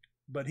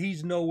 but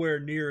he's nowhere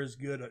near as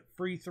good at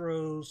free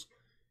throws.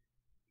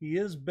 He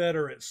is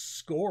better at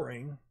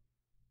scoring,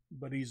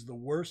 but he's the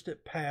worst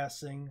at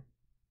passing.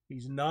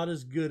 He's not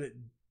as good at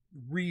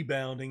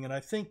rebounding, and I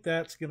think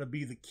that's going to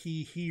be the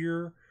key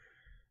here.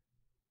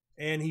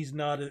 And he's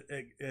not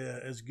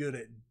as good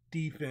at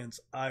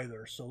defense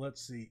either. So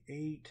let's see,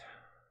 8.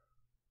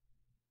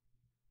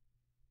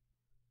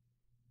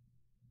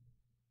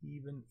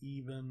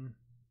 Even.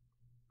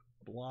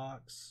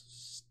 Blocks,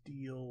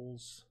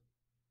 steals.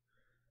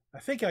 I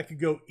think I could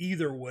go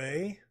either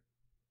way.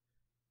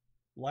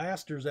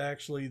 Laster's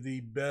actually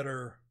the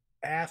better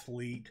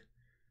athlete.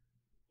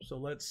 So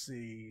let's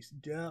see.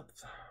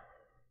 Depth.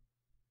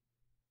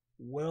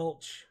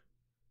 Welch.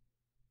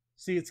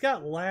 See, it's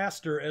got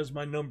Laster as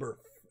my 4.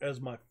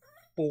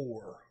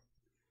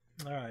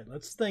 All right,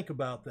 let's think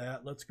about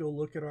that. Let's go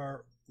look at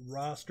our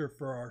roster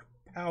for our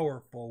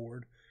power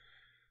forward.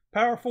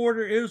 Power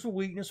forward is a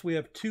weakness. We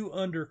have 2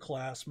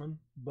 underclassmen,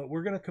 but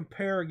we're going to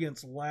compare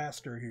against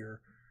Laster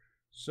here.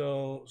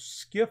 So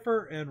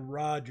Skiffer and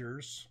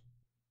Rogers.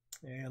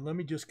 And let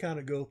me just kind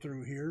of go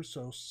through here.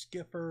 So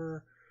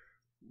Skiffer,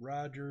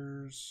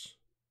 Rogers,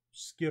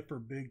 Skiffer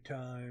big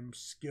time,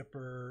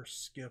 Skiffer,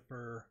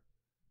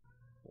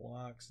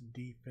 blocks,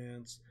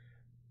 defense.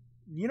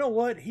 You know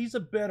what? He's a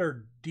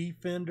better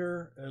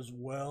defender as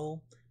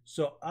well.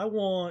 So I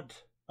want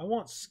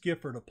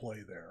Skiffer to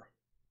play there.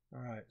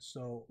 All right,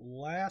 so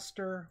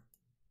Laster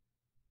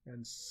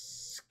and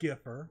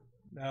Skiffer.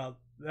 Now,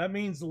 that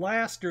means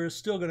Laster is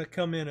still going to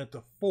come in at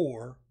the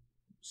 4,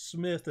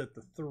 Smith at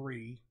the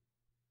 3.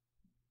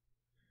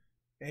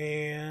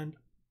 And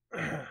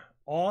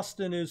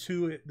Austin is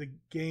who the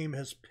game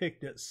has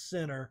picked at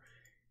center.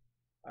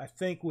 I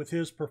think with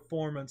his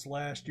performance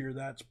last year,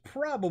 that's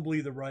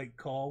probably the right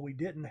call. We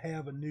didn't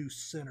have a new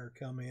center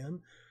come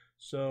in.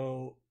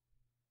 So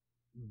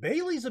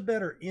Bailey's a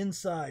better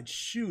inside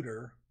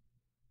shooter.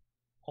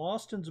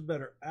 Austin's a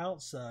better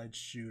outside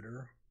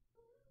shooter.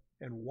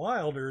 And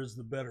Wilder is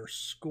the better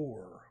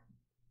scorer.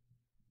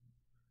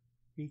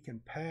 He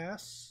can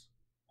pass.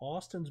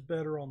 Austin's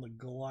better on the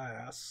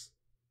glass.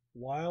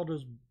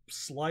 Wilder's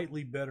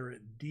slightly better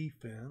at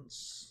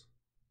defense.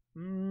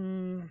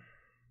 Free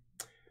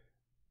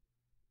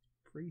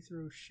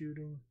throw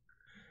shooting.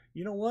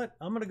 You know what?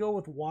 I'm going to go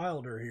with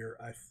Wilder here,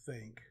 I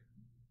think.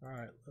 All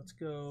right, let's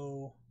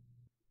go.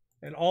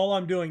 And all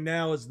I'm doing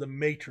now is the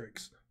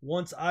matrix.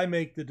 Once I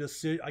make the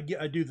decision,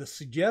 I do the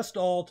suggest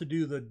all to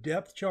do the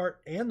depth chart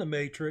and the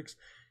matrix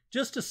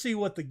just to see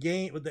what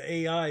the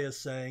AI is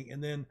saying.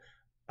 And then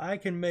I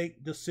can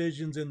make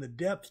decisions in the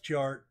depth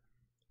chart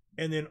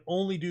and then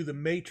only do the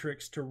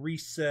matrix to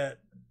reset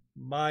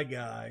my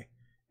guy.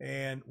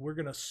 And we're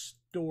going to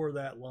store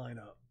that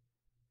lineup.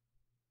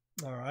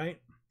 All right.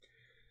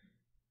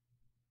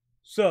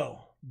 So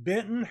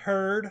Benton,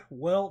 Hurd,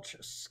 Welch,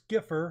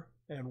 Skiffer,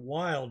 and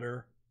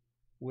Wilder,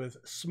 with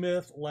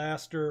Smith,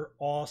 Laster,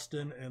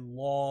 Austin, and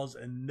Laws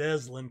and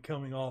Neslin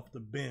coming off the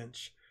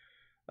bench.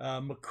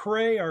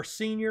 McCray, our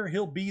senior,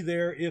 he'll be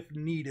there if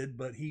needed,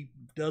 but he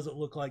doesn't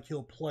look like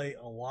he'll play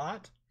a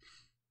lot.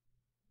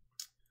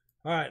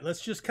 All right,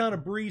 let's just kind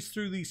of breeze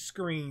through these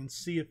screens,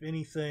 see if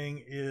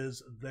anything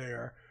is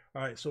there.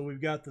 All right, so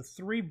we've got the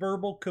 3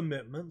 verbal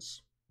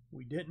commitments.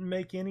 We didn't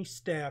make any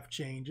staff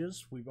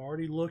changes. We've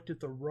already looked at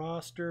the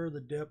roster, the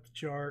depth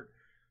chart,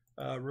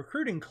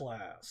 recruiting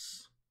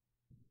class.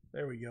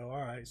 There we go. All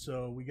right,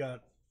 so we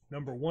got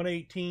number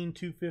 118,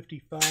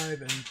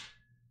 255, and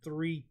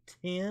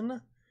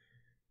 310.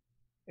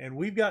 And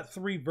we've got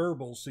 3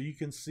 verbals, so you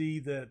can see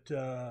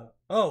that,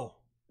 oh,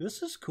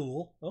 this is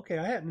cool. Okay,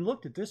 I hadn't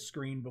looked at this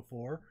screen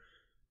before.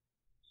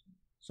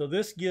 So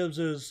this gives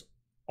us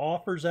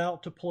offers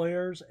out to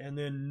players and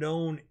then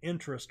known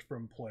interest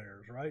from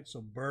players, right?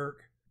 So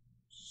Burke,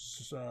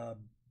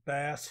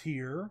 Bass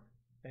here,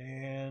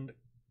 and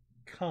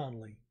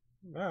Conley.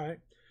 All right.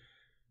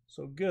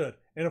 So good.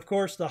 And of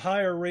course, the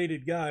higher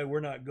rated guy we're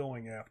not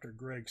going after,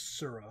 Greg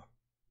Sura.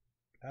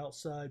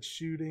 Outside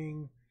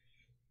shooting.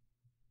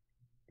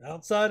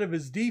 Outside of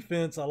his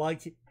defense, I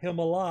like him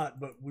a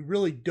lot, but we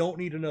really don't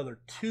need another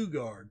 2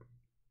 guard.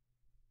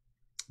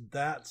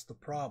 That's the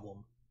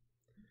problem.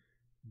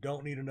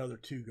 Don't need another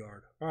 2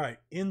 guard. All right,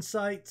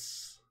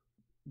 insights.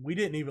 We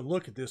didn't even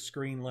look at this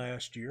screen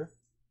last year,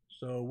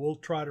 so we'll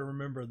try to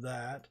remember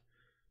that.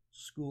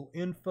 School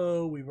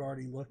info, we've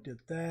already looked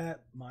at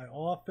that. My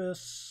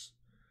office.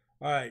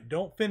 All right,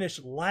 don't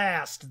finish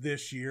last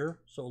this year,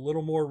 so a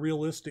little more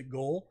realistic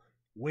goal.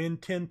 Win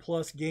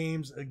 10+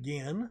 games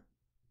again.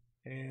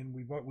 And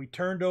we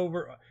turned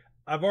over.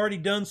 I've already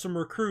done some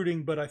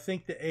recruiting, but I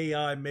think the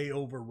AI may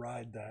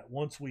override that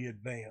once we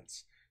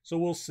advance. So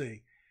we'll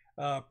see.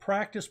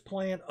 Practice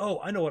plan. Oh,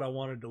 I know what I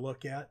wanted to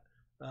look at.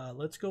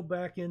 Let's go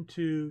back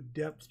into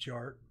depth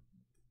chart.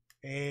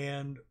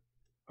 And,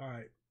 all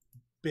right,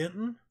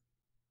 Benton,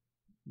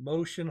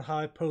 motion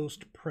high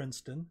post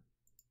Princeton.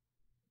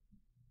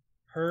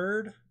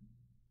 Hurd,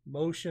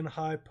 motion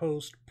high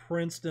post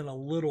Princeton a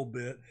little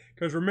bit.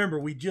 Because remember,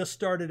 we just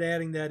started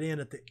adding that in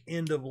at the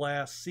end of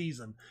last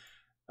season.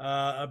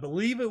 I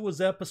believe it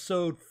was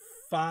episode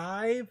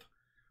 5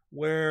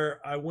 where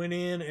I went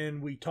in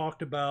and we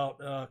talked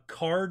about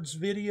Cards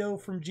video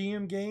from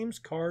GM Games.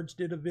 Cards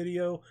did a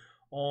video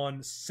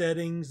on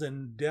settings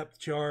and depth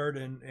chart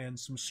and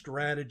some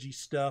strategy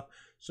stuff.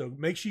 So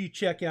make sure you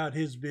check out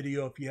his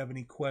video if you have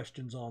any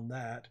questions on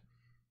that.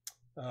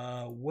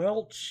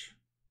 Welch,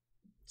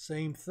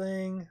 same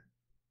thing.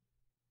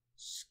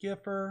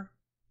 Skipper,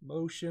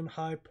 motion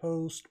high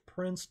post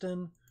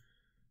Princeton.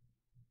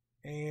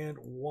 And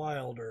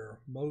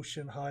Wilder,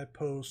 motion high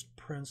post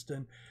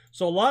Princeton.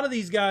 So a lot of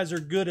these guys are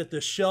good at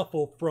the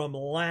shuffle from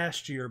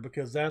last year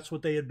because that's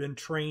what they had been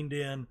trained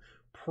in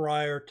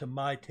prior to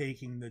my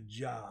taking the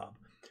job.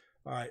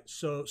 All right,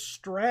 so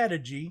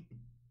strategy,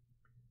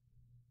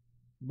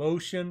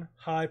 motion,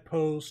 high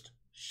post,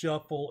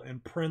 shuffle,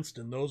 and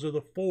Princeton. Those are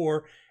the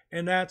 4,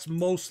 and that's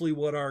mostly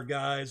what our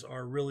guys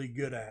are really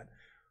good at.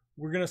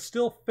 We're going to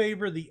still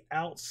favor the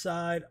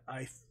outside,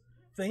 I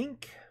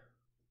think.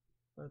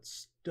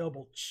 Let's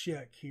double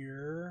check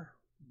here.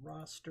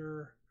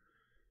 Roster.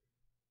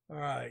 All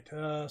right,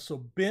 so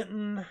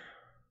Benton,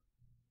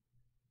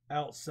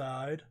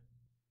 outside.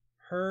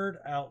 Hurd,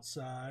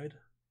 outside.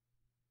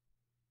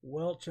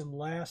 Welch and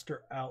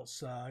Laster,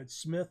 outside.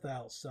 Smith,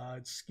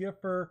 outside.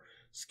 Skipper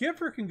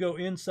can go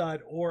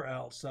inside or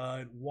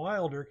outside.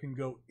 Wilder can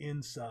go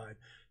inside.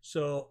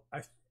 So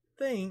I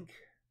think,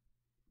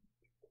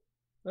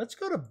 let's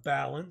go to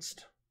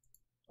balanced.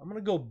 I'm going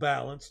to go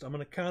balanced. I'm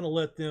going to kind of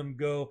let them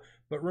go.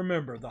 But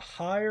remember, the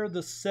higher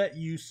the set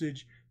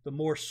usage, the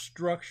more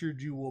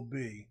structured you will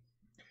be.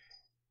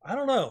 I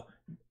don't know.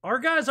 Our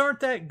guys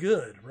aren't that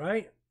good,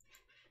 right?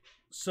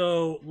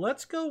 So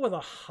let's go with a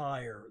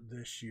higher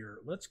this year.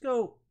 Let's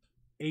go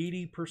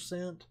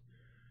 80%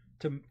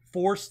 to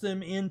force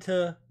them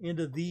into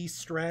these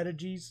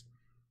strategies.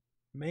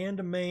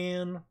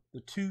 Man-to-man,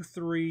 the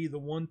 2-3, the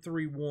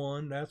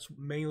 1-3-1. That's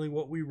mainly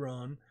what we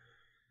run.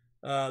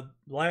 That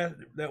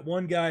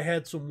one guy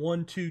had some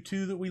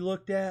 1-2-2 that we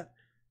looked at,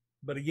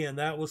 but again,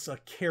 that was a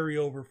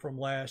carryover from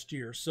last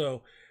year.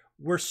 So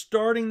we're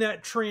starting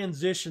that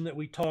transition that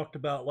we talked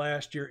about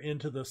last year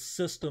into the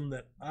system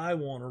that I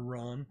want to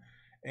run.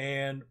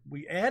 And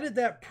we added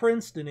that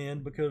Princeton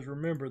in because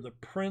remember, the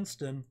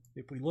Princeton,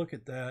 if we look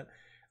at that,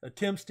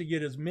 attempts to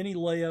get as many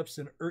layups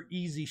and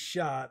easy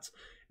shots.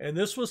 And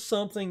this was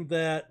something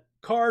that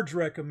Cards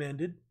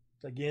recommended,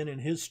 again, in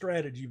his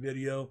strategy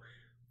video,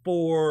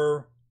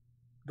 for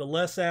the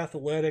less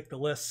athletic, the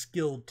less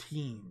skilled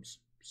teams.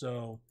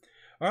 So,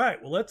 all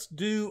right, well, let's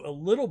do a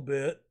little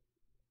bit.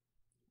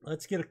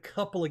 Let's get a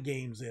couple of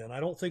games in. I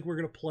don't think we're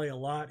going to play a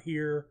lot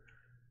here,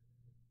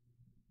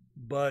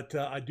 but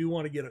I do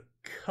want to get a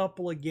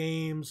couple of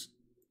games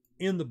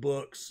in the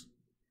books.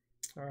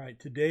 All right,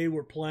 today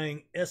we're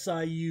playing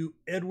SIU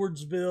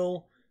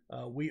Edwardsville.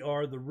 We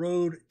are the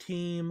road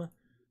team,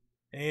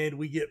 and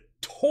we get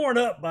torn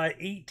up by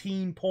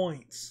 18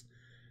 points.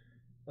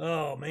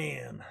 Oh,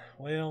 man.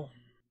 Well,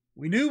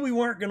 we knew we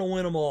weren't going to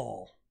win them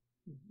all.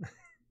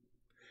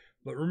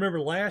 But remember,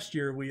 last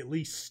year we at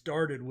least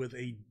started with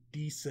a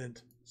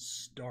decent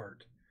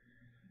start.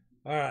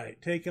 All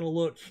right, taking a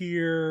look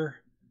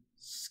here.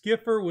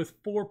 Skipper with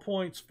 4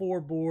 points,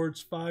 4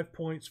 boards, 5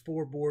 points,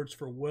 4 boards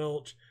for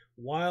Welch.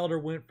 Wilder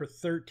went for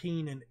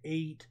 13 and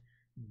 8.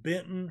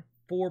 Benton,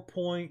 4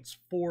 points,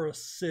 4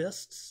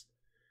 assists,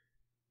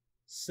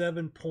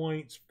 7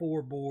 points,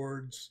 4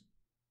 boards.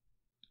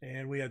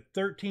 And we had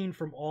 13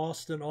 from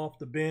Austin off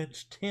the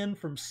bench, 10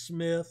 from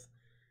Smith.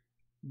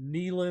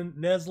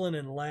 Neslin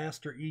and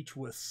Laster each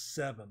with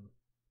 7.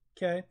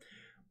 Okay,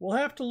 we'll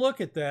have to look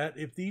at that.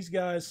 If these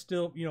guys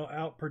still,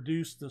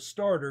 outproduce the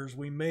starters,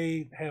 we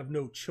may have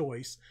no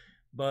choice.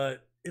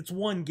 But it's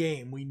one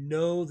game. We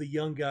know the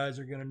young guys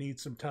are going to need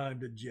some time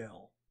to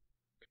gel.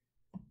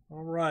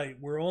 All right,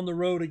 we're on the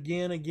road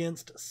again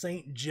against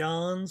St.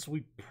 John's.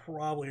 We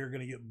probably are going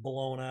to get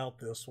blown out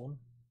this one.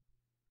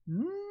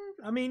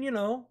 I mean,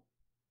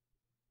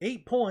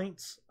 8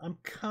 points. I'm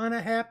kind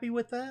of happy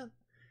with that.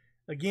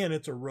 Again,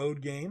 it's a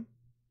road game.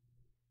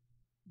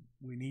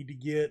 We need to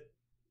get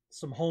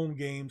some home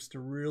games to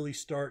really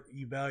start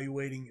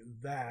evaluating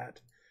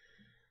that.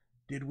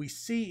 Did we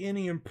see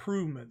any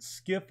improvements?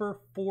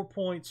 Skipper, 4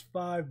 points,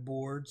 5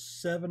 boards,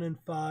 7 and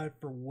 5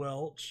 for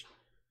Welch,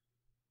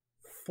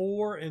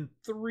 4 and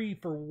 3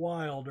 for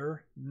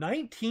Wilder,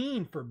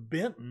 19 for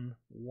Benton.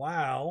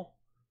 Wow.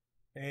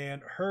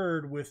 And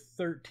Hurd with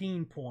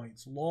 13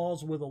 points.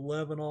 Laws with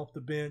 11 off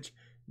the bench.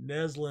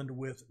 Neslin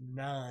with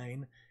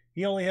 9.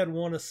 He only had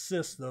 1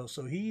 assist, though,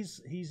 so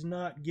he's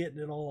not getting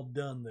it all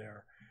done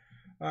there.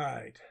 All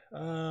right.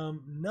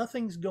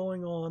 Nothing's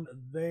going on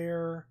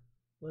there.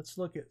 Let's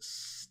look at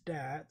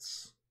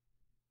stats.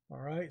 All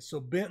right, so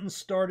Benton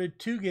started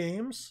 2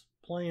 games,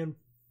 playing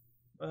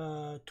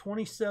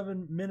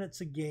 27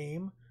 minutes a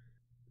game.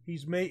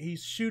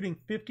 He's shooting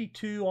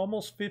 52,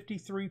 almost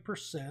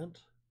 53%,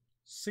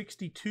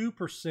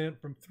 62%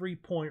 from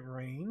 3-point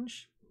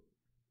range.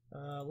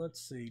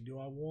 Let's see, do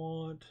I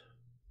want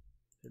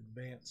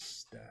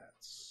advanced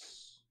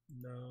stats?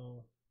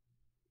 No,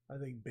 I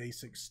think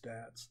basic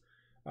stats.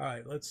 All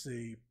right, let's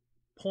see.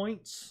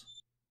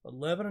 Points,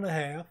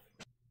 11.5,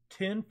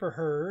 10 for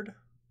Hurd,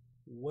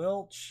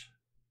 Welch,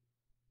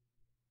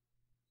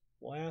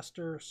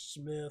 Blaster,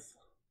 Smith,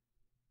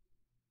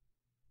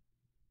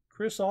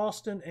 Chris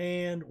Austin,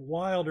 and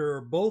Wilder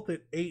are both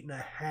at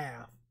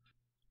 8.5.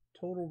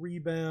 Total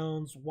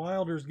rebounds.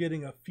 Wilder's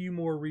getting a few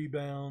more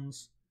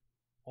rebounds.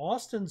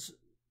 Austin's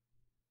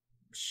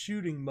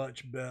shooting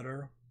much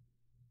better.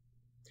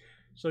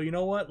 So you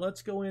know what?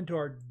 Let's go into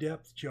our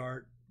depth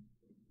chart.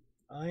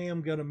 I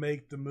am going to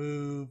make the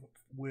move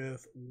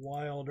with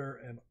Wilder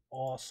and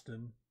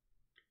Austin.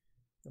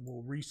 And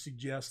we'll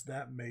resuggest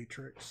that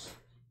matrix.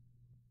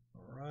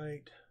 All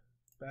right.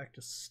 Back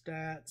to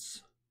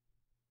stats.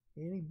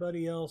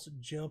 Anybody else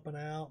jumping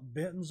out?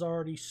 Benton's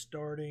already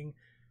starting.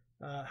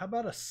 How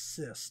about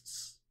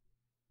assists?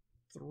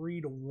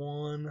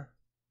 3-1.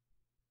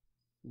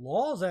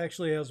 Laws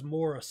actually has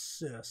more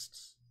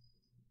assists,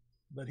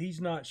 but he's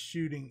not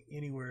shooting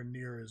anywhere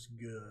near as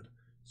good.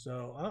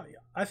 So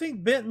I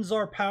think Benton's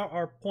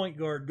our point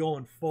guard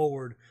going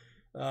forward,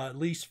 at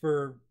least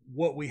for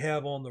what we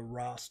have on the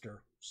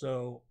roster.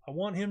 So I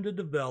want him to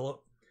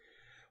develop.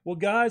 Well,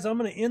 guys, I'm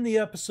going to end the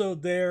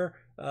episode there.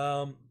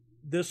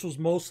 This was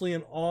mostly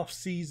an off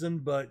season,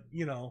 but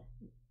you know,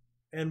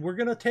 and we're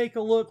going to take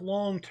a look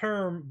long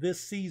term this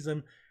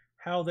season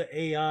how the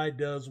AI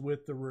does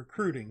with the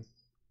recruiting.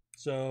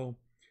 So,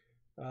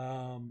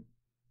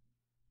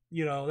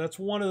 you know, that's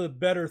one of the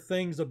better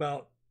things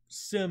about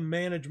sim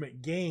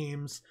management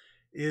games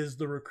is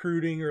the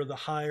recruiting or the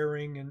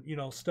hiring and, you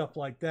know, stuff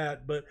like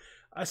that. But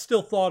I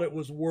still thought it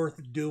was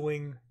worth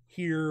doing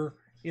here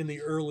in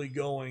the early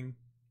going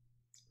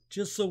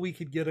just so we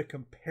could get a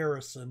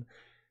comparison.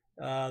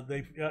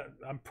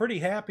 I'm pretty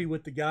happy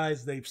with the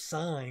guys they've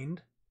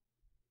signed,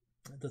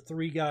 the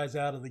 3 guys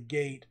out of the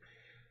gate.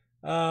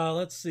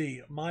 Let's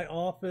see, my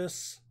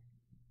office,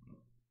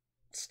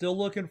 still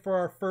looking for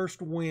our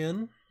first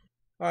win.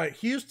 All right,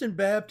 Houston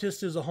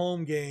Baptist is a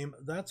home game.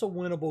 That's a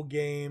winnable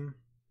game.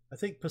 I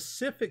think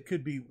Pacific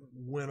could be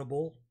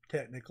winnable,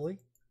 technically.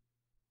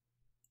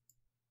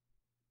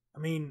 I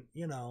mean,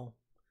 you know,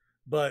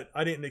 but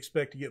I didn't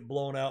expect to get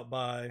blown out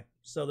by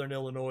Southern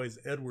Illinois'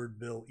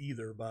 Edwardville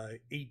either by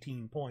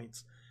 18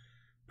 points.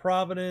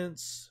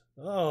 Providence,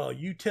 oh,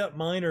 UTEP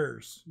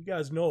Miners. You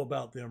guys know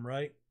about them,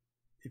 right?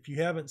 If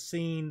you haven't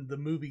seen the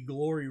movie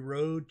Glory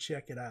Road,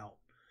 check it out.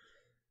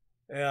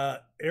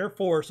 Air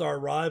Force, our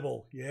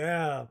rival.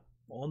 Yeah,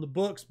 on the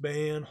books,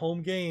 man.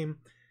 Home game.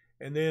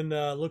 And then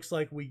looks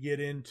like we get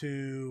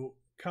into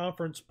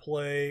conference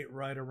play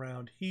right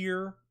around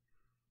here.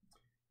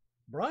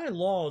 Brian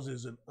Laws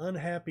is an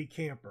unhappy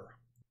camper,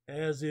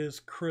 as is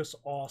Chris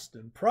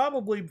Austin.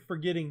 Probably for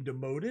getting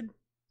demoted.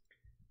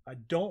 I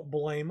don't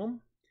blame him.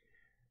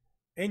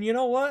 And you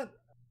know what?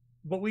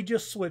 But we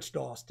just switched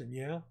Austin,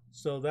 yeah?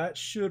 So that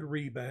should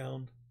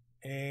rebound.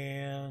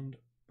 And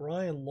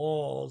Brian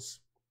Laws,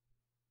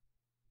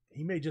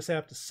 he may just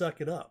have to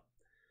suck it up.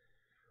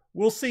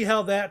 We'll see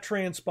how that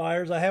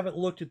transpires. I haven't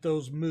looked at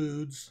those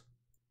moods.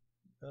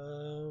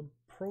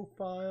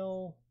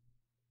 Profile.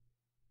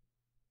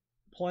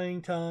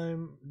 Playing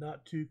time,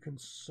 not too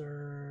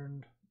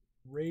concerned.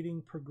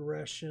 Rating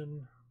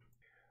progression.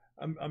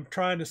 I'm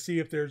trying to see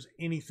if there's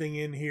anything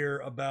in here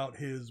about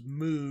his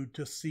mood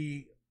to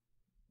see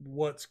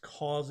what's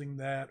causing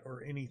that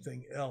or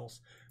anything else.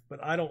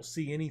 But I don't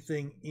see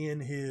anything in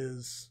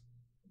his...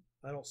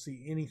 I don't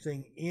see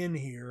anything in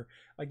here.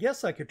 I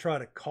guess I could try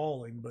to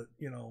call him, but,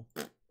 you know,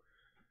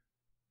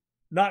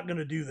 not going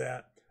to do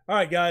that. All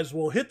right, guys,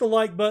 well, hit the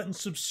like button,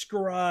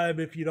 subscribe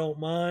if you don't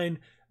mind.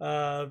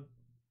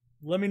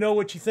 Let me know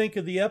what you think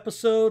of the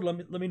episode.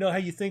 Let me know how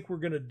you think we're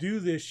going to do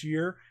this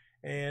year.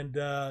 And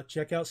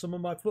check out some of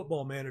my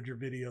Football Manager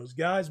videos.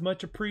 Guys,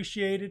 much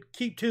appreciated.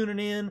 Keep tuning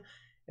in,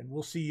 and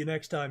we'll see you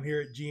next time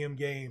here at GM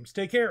Games.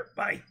 Take care.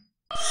 Bye.